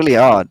losing really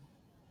hard.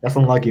 That's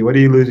unlucky. What are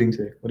you losing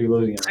to? What are you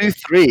losing at?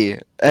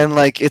 2-3, and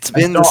like it's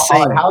been the That's not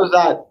hard. same. How is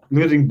that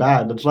losing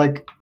bad? That's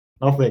like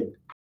nothing.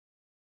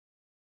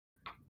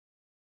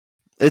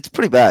 It's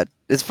pretty bad.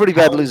 It's pretty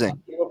bad losing.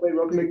 You ever played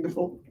Rocket League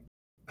before?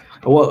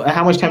 Well,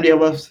 how much time do you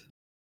have left?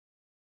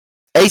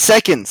 8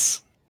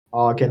 seconds.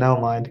 Oh, okay, never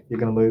mind. You're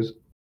gonna lose.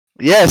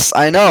 Yes,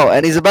 I know,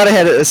 and he's about to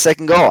hit a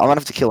second goal. I'm gonna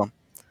have to kill him.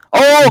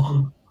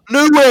 Oh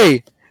no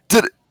way!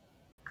 Did.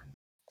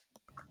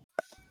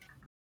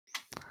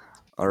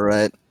 All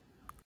right.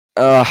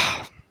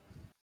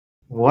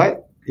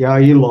 What? Yeah,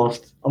 you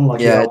lost.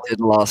 Unlucky. Yeah,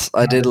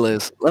 I did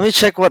lose. Let me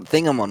check what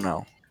thing I'm on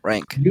now.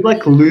 Rank. Did you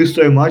like lose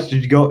so much?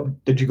 Did you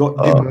get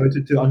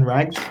demoted to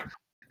unranked?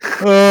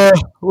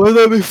 Wouldn't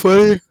that be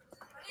funny?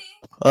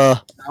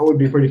 That would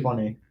be pretty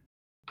funny.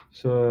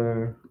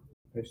 So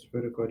I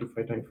swear to God, if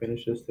I don't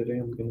finish this today,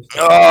 I'm gonna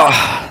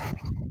start.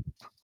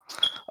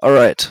 All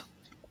right.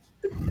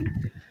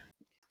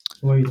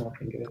 Why are you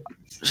laughing at?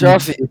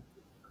 Shafi,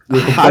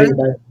 You're How complaining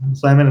about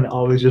Simon and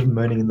I was just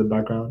moaning in the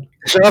background.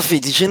 Shafi,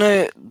 did you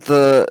know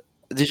that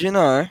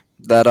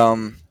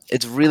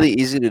it's really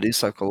easy to do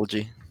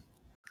psychology?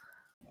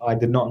 I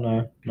did not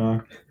know.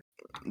 No.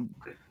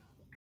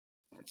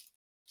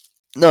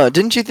 No,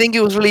 didn't you think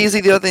it was really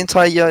easy the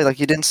entire year? Like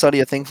you didn't study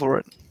a thing for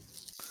it?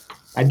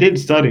 I did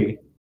study.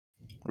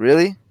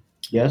 Really?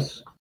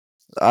 Yes.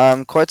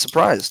 I'm quite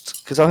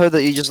surprised because I heard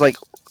that you just like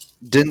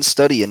didn't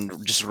study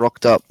and just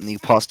rocked up and you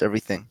passed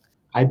everything.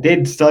 I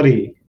did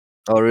study.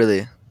 Oh,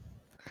 really?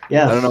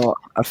 Yes. I don't know.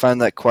 I find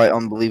that quite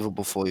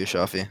unbelievable for you,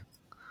 Shafi.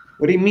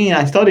 What do you mean?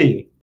 I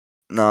study.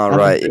 No, I'm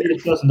right. a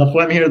creative person. That's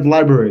why I'm here at the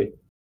library.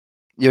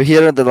 You're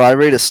here at the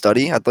library to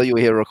study? I thought you were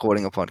here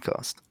recording a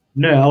podcast.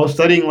 No, I was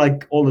studying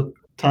like all the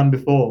time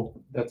before.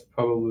 That's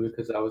probably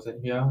because I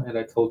wasn't here and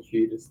I told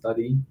you to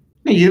study.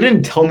 No, you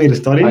didn't tell me to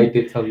study. I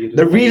did tell you to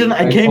The study. reason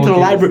I came told to the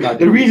you library.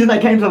 study. The reason I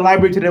came to the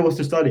library today was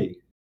to study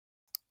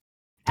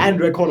and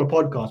record a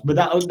podcast. But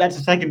that's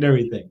a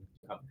secondary thing.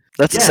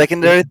 That's a Yeah.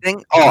 secondary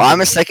thing? Oh,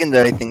 I'm a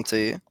secondary thing to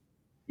you.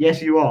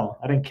 Yes, you are.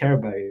 I don't care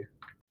about you.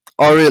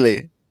 Oh,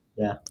 really?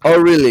 Yeah. Oh,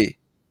 really?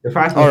 The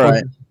fact All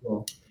right.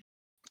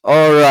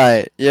 All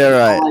right. Yeah,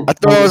 right. I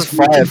thought I was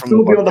fired from the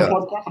still be on the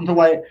podcast.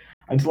 podcast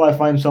until I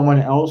find someone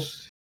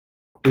else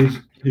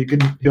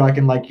who I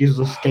can like use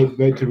as a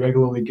scapegoat to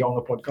regularly get on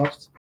the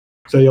podcast.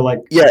 So you're like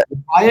Yeah.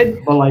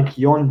 fired, but like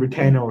you're on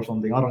retainer or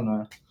something. I don't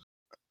know.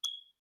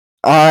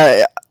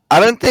 I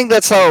don't think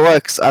that's how it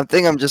works. I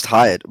think I'm just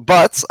hired,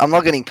 but I'm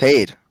not getting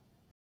paid.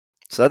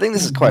 So I think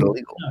this is quite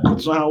illegal. No,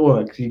 that's not how it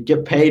works. You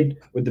get paid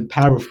with the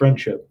power of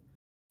friendship.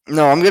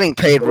 No, I'm getting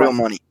paid real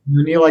money.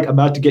 When you're like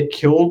about to get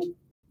killed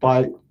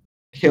by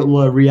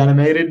Hitler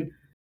reanimated,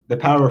 the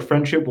power of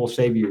friendship will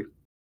save you.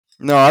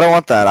 No, I don't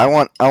want that. I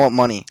want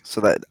money so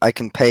that I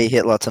can pay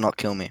Hitler to not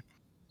kill me.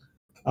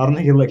 I don't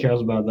think Hitler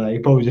cares about that. He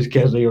probably just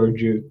cares that you're a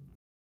Jew.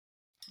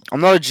 I'm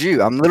not a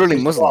Jew. I'm literally Yes,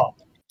 you Muslim. are.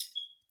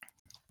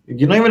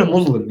 You're not even a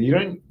Muslim. You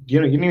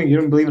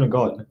don't believe in a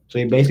god. So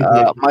you're basically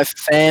My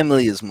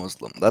family is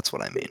Muslim. That's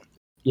what I mean.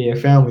 your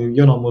family.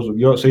 You're not Muslim.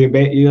 You're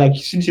like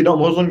since you're not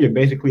Muslim, you're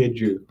basically a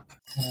Jew.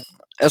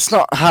 That's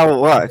not how it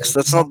works.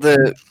 That's not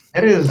the.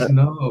 It is.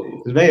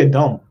 No. It's very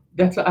dumb.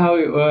 That's not how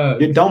it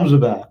works. You're dumb,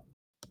 Zubair.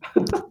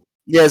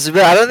 Yeah,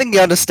 Zubair, I don't think you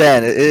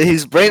understand.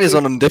 His brain is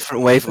on a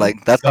different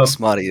wavelength. That's how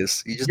smart he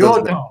is. He just You're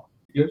doesn't. dumb.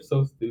 You're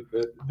so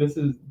stupid. This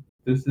is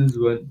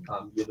when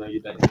you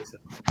don't listen.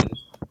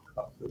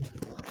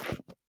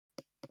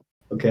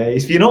 Okay,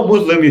 if you're not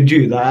Muslim, you're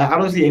Jew. I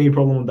don't see any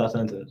problem with that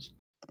sentence.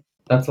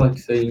 That's like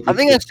saying I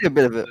think I see a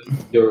bit of it.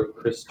 you're a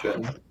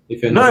Christian.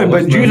 If you're No, not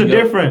but Muslim, Jews are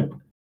you're- different.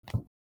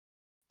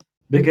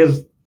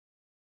 Because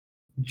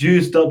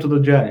Jews start with a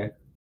J.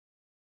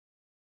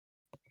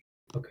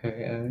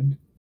 Okay, and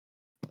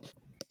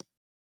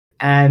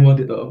And what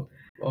the?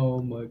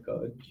 Oh my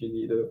God, you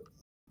need it.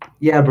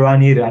 yeah, bro, I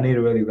need it. I need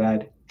it really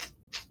bad.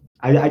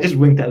 I just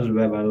winked at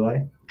Zubair, by the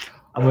way.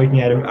 I'm looking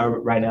at him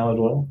right now as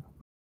well.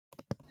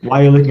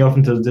 Why are you looking off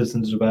into the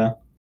distance, Zubair?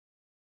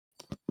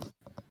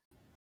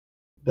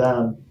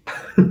 Damn.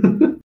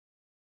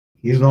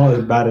 He's not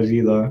as bad as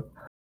you, though.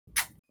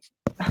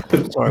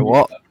 Sorry,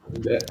 what?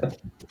 Yeah.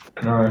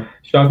 No.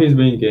 Shafi's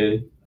being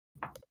gay.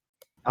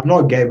 I'm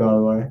not gay, by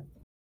the way.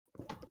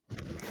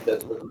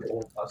 That's what we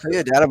all ask. Tell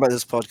your dad about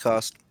this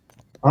podcast.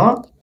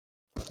 Huh?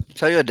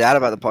 Tell your dad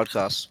about the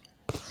podcast.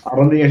 I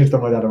don't think I should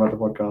tell my dad about the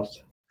podcast.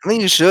 I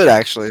think you should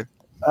actually.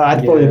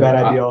 That's probably a bad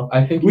idea.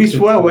 I think We you should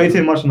swear too. way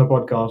too much on the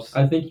podcast.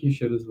 I think you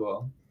should as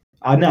well.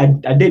 I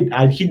know. I did.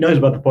 He knows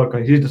about the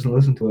podcast. He just doesn't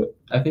listen to it.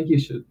 I think you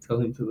should tell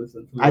him to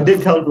listen to it. I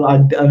did tell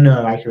him.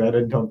 No, actually, I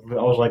didn't tell him.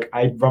 I was like,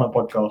 I run a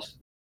podcast.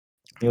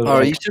 He was Or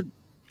like, you should.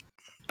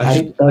 I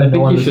think no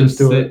one you should listens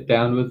to sit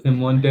down with him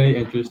one day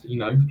and just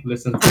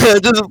listen.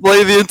 Just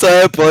play the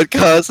entire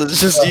podcast. And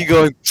it's just you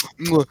going,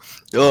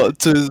 oh,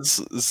 to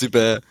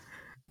super.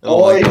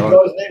 Oh my he god.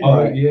 got his name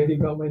Oh right. yeah, he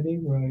got my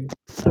name right.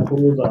 How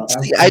cool is that?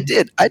 See, I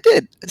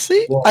did.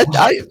 See, Well, I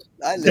Turning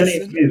it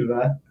listened. to me,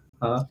 man.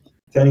 Huh?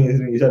 Turning it to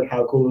me, you said,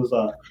 how cool is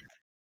that?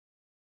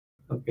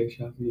 Okay,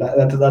 Shafi.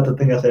 That's the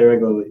thing I say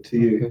regularly to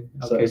you.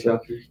 Okay, So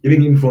Shafi. you're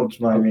being influenced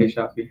by Okay, me.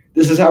 Shafi.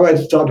 This is how I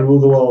start to rule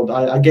the world.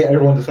 I get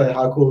everyone to say,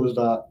 how cool is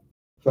that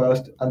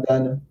first, and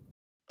then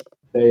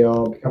they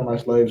become my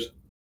slaves.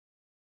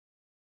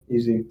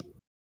 Easy.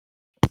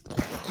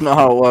 That's not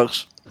how it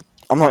works.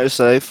 I'm not your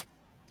slave.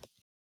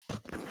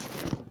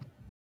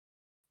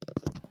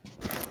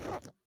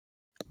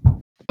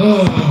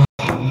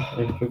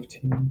 And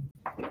 15.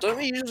 Don't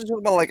we usually talk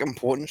about like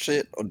important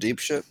shit or deep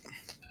shit?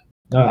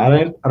 No, I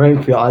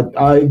don't feel.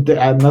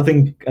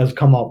 Nothing has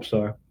come up,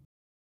 so.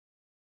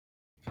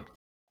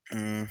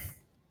 Mm.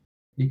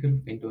 You could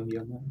have been on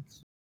your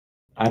minds.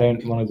 I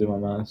don't want to do my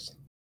maths.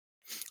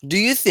 Do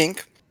you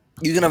think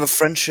you can have a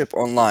friendship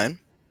online,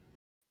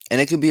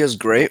 and it could be as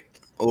great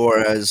or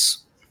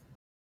as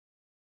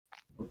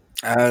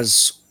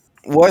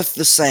worth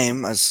the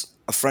same as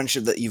a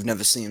friendship that you've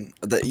never seen,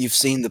 that you've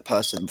seen the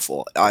person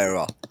before,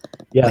 IRL?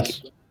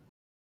 Yes.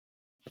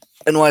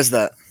 And why is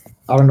that?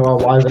 I don't know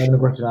why is that the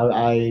question. Well,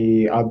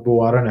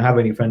 I don't have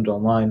any friends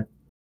online.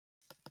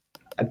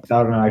 I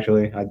don't know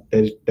actually.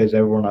 There's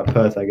everyone at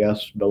Perth, I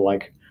guess, but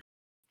like,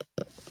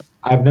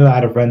 I've never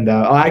had a friend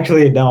there. Oh,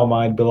 actually, never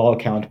mind. Bilal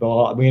count.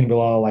 Me and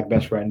Bilal are like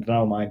best friends.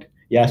 Never mind.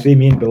 Yeah, see,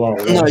 me and Bilal.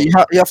 No, you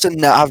have to.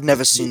 I've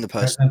never seen the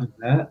person.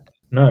 Never met?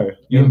 No,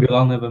 You and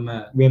Bilal never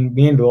met. me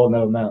and Bilal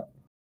never met.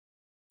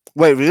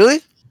 Wait,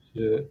 really?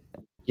 Shit.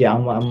 Yeah,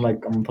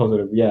 I'm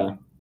positive. Yeah,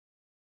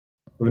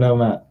 we've never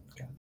met.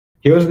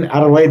 He was in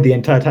Adelaide the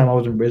entire time I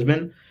was in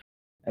Brisbane,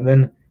 and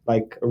then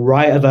like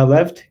right as I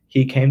left,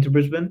 he came to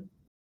Brisbane,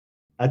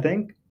 I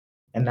think,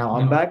 and now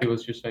I'm No, back. He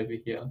was just over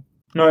here.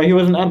 No, he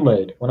was in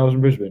Adelaide when I was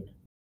in Brisbane.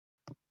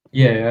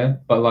 Yeah,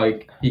 but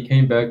like he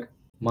came back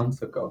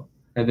months ago,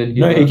 and then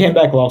No, he came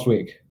back last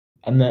week,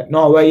 and then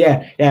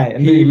yeah,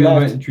 and He then even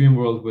left. went Dream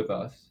World with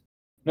us.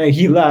 No,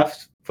 he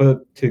left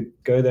to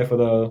go there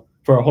for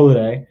a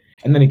holiday,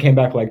 and then he came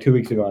back like 2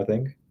 weeks ago, I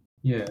think.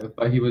 Yeah,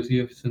 but he was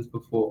here since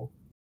before,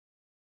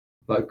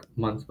 like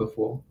months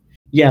before.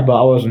 Yeah, but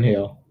I wasn't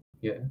here.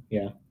 And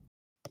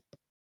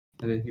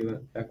then he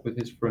went back with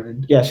his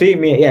friend. Yeah, see,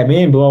 me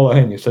and Bilal are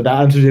homies, so that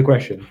answers your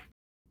question.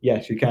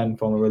 Yes, you can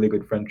form a really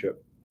good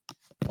friendship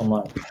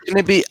online. Can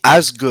it be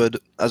as good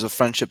as a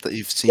friendship that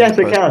you've seen Yes,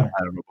 the it person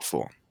can.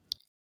 before?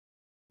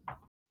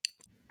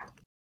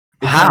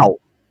 It How? can.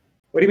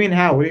 What do you mean?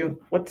 How?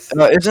 What's?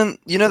 Isn't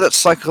that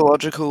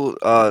psychological?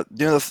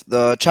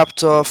 The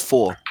chapter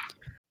 4,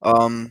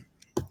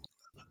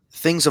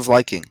 things of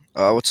liking.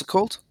 What's it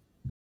called?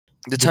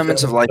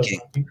 Determinants of liking.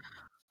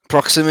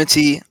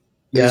 Proximity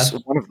Yes.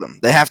 is one of them.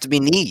 They have to be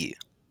near you,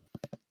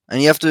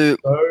 and you have to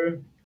So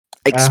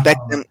expect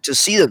them to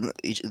see them.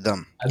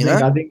 I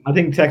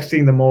think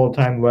texting them all the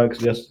time works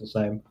just the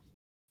same.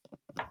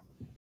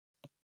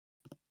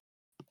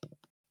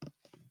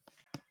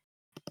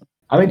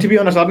 I mean, to be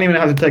honest, I don't even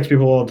have to text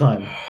people all the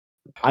time.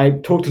 I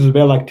talked to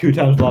Zubair like 2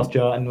 times last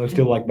year, and we're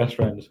still like best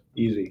friends.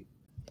 Easy.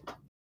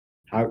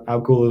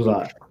 How cool is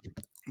that?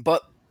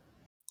 But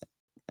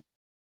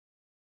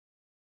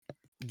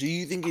do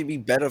you think you'd be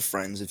better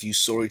friends if you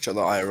saw each other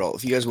IRL?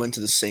 If you guys went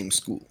to the same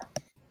school?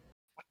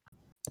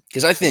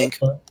 Because I think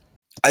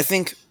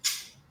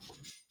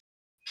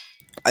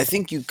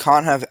you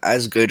can't have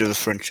as good of a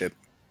friendship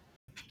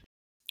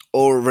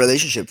or a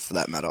relationship, for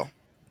that matter,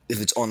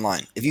 if it's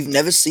online. If you've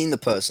never seen the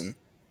person.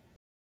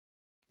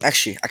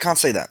 Actually, I can't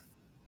say that,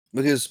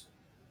 because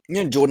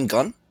Jordan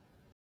Gunn.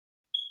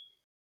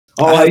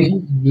 Oh,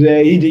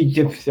 he's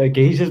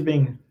just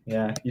being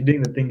you're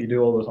doing the thing you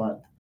do all the time.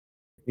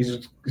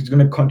 He's going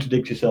to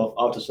contradict yourself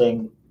after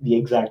saying the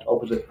exact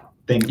opposite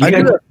thing. I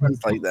do have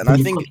friends like that. And I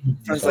think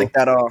friends like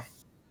that are.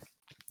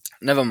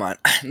 Never mind.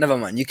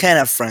 You can't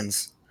have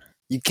friends.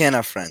 You can't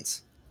have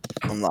friends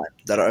online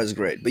that are as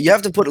great. But you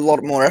have to put a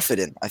lot more effort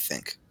in, I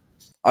think.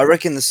 I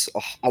reckon this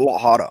a lot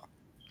harder.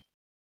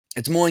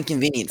 It's more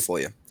inconvenient for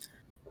you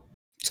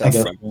to have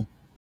friends.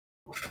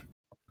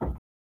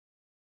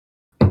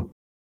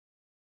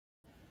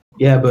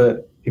 Yeah,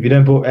 but if you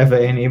don't put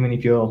effort in, even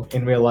if you're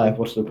in real life,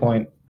 what's the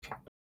point?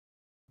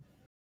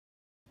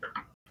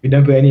 If you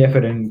don't put any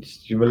effort in,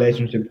 your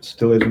relationship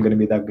still isn't going to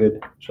be that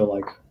good. So,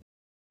 like,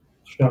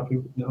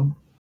 No.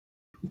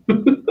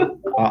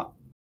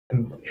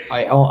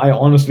 I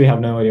honestly have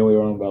no idea what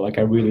you're on about. Like,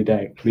 I really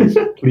don't. Please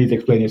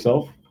explain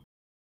yourself.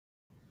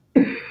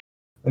 I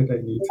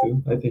don't need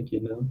to. I think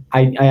you know.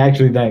 I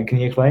actually don't. Can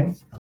you explain?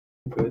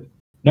 Good.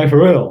 No,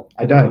 for real.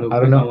 I don't. I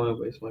don't I know. don't want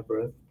to waste my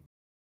breath.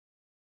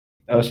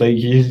 Oh, so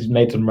you just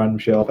made some random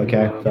shit up.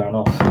 Okay, Yeah. fair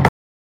enough.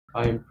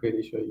 I am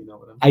pretty sure you know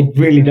what I'm I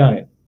really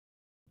don't.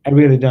 I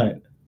really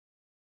don't.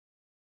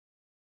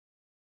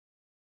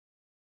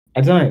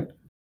 I don't.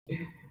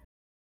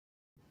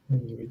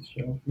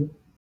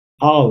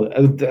 Oh,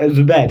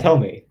 Zubair, tell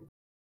me.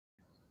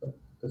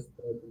 That's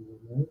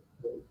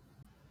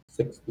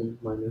 16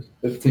 minus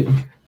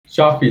 15.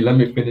 Shafi, let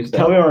me finish that.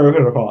 Tell me when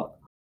we're apart.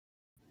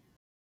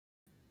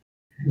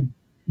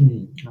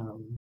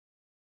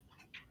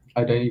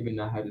 I don't even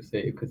know how to say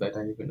it because I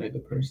don't even know the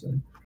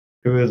person.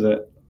 Who is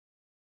it?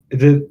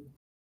 Is it?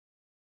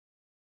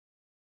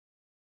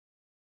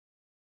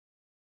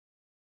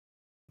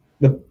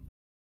 The.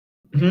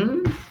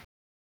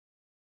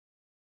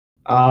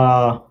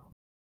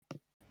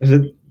 Is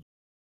it?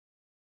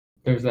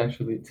 There's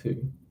actually two.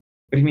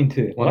 What do you mean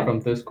two? One What? from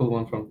this school,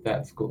 one from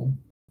that school.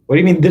 What do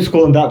you mean this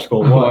school and that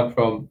school? What? One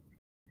from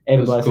the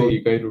Everybody school say-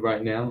 you go to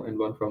right now, and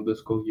one from the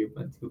school you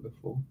went to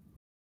before.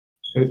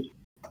 Who?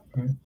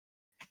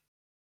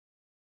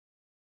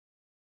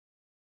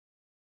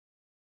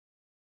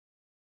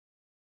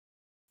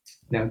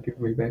 Now give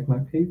me back my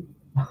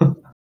paper.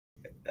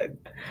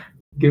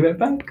 Give it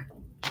back.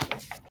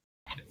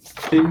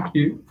 Thank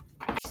you.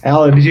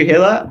 Alan, did you hear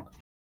that?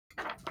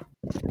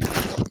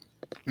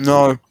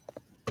 No.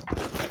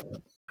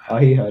 Oh,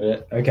 he heard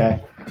it.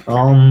 Okay.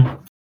 Oh,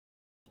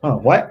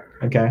 what?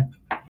 Okay.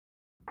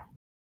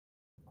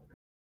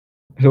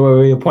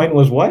 So your point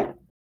was what?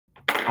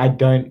 I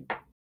don't.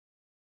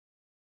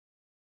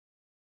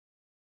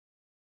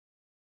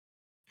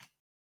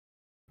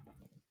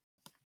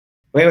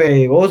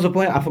 Wait. What was the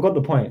point? I forgot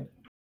the point.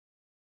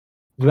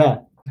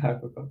 There. I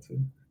forgot to.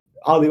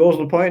 Ollie, what was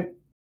the point?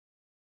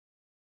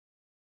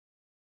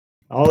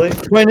 Ollie?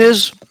 Point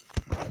is,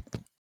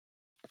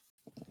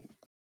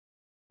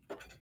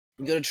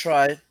 you gotta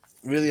try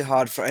really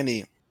hard for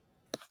any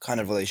kind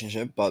of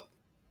relationship, but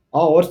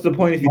Oh, what's the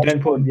point if you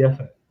don't put in the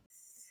effort?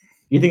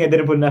 You think I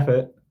didn't put in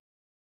effort?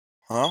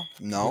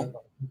 no.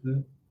 Is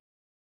it?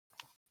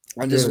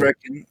 I just Really?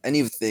 reckon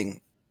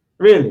anything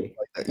Really?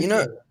 like that. You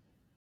know,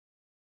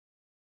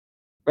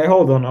 Wait,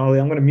 hold on, Ollie.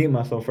 I'm gonna mute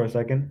myself for a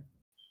second.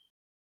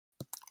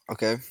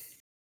 okay.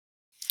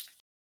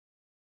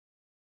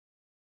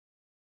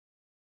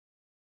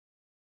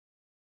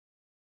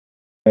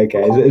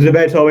 Okay.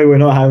 Isabel told me we're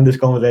not having this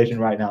conversation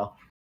right now.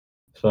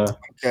 So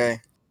Okay.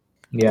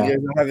 yeah. You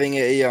guys are having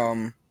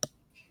a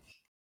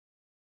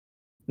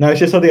No, it's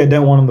just something I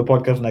don't want on the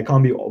podcast, and I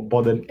can't be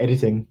bothered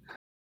editing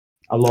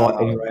a lot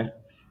Oh. anyway.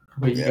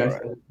 But you Yeah, guys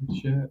right. edit the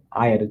shit.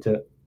 I edit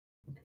it.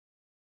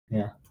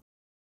 Yeah.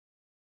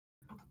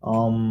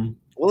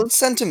 will it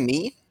send to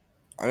me?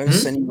 I don't Hmm?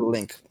 send you the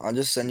link. I'll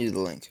just send you the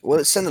link. Will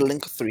it send the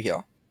link through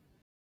here?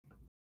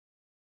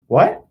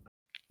 What?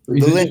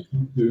 Is The it link just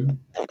you two?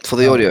 for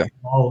the audio.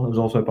 Bilal is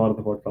also part of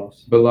the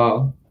podcast.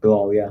 Bilal.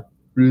 Bilal, yeah.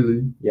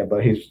 Really? Yeah,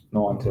 but he's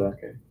not on today.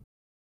 Okay.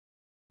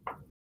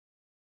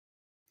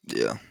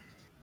 Yeah.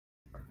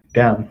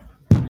 Damn.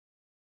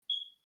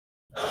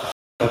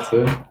 That's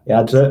it.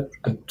 Yeah, that's it.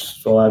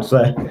 That's all I'd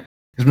say.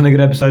 It's been a good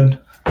episode.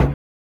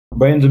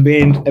 Brains and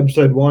Beans,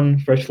 episode 1,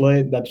 fresh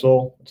slate. That's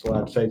all. That's all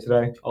I'd say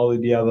today. Ollie,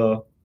 do you have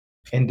a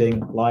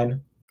ending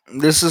line?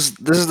 This is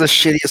the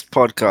shittiest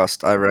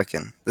podcast, I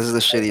reckon. This is the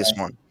shittiest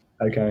one.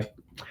 Okay.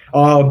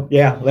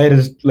 Yeah,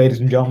 ladies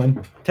and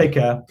gentlemen, take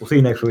care. We'll see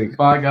you next week.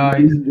 Bye, guys.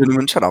 Ladies and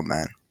gentlemen, shut up,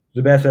 man.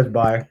 Zubair says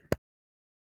bye.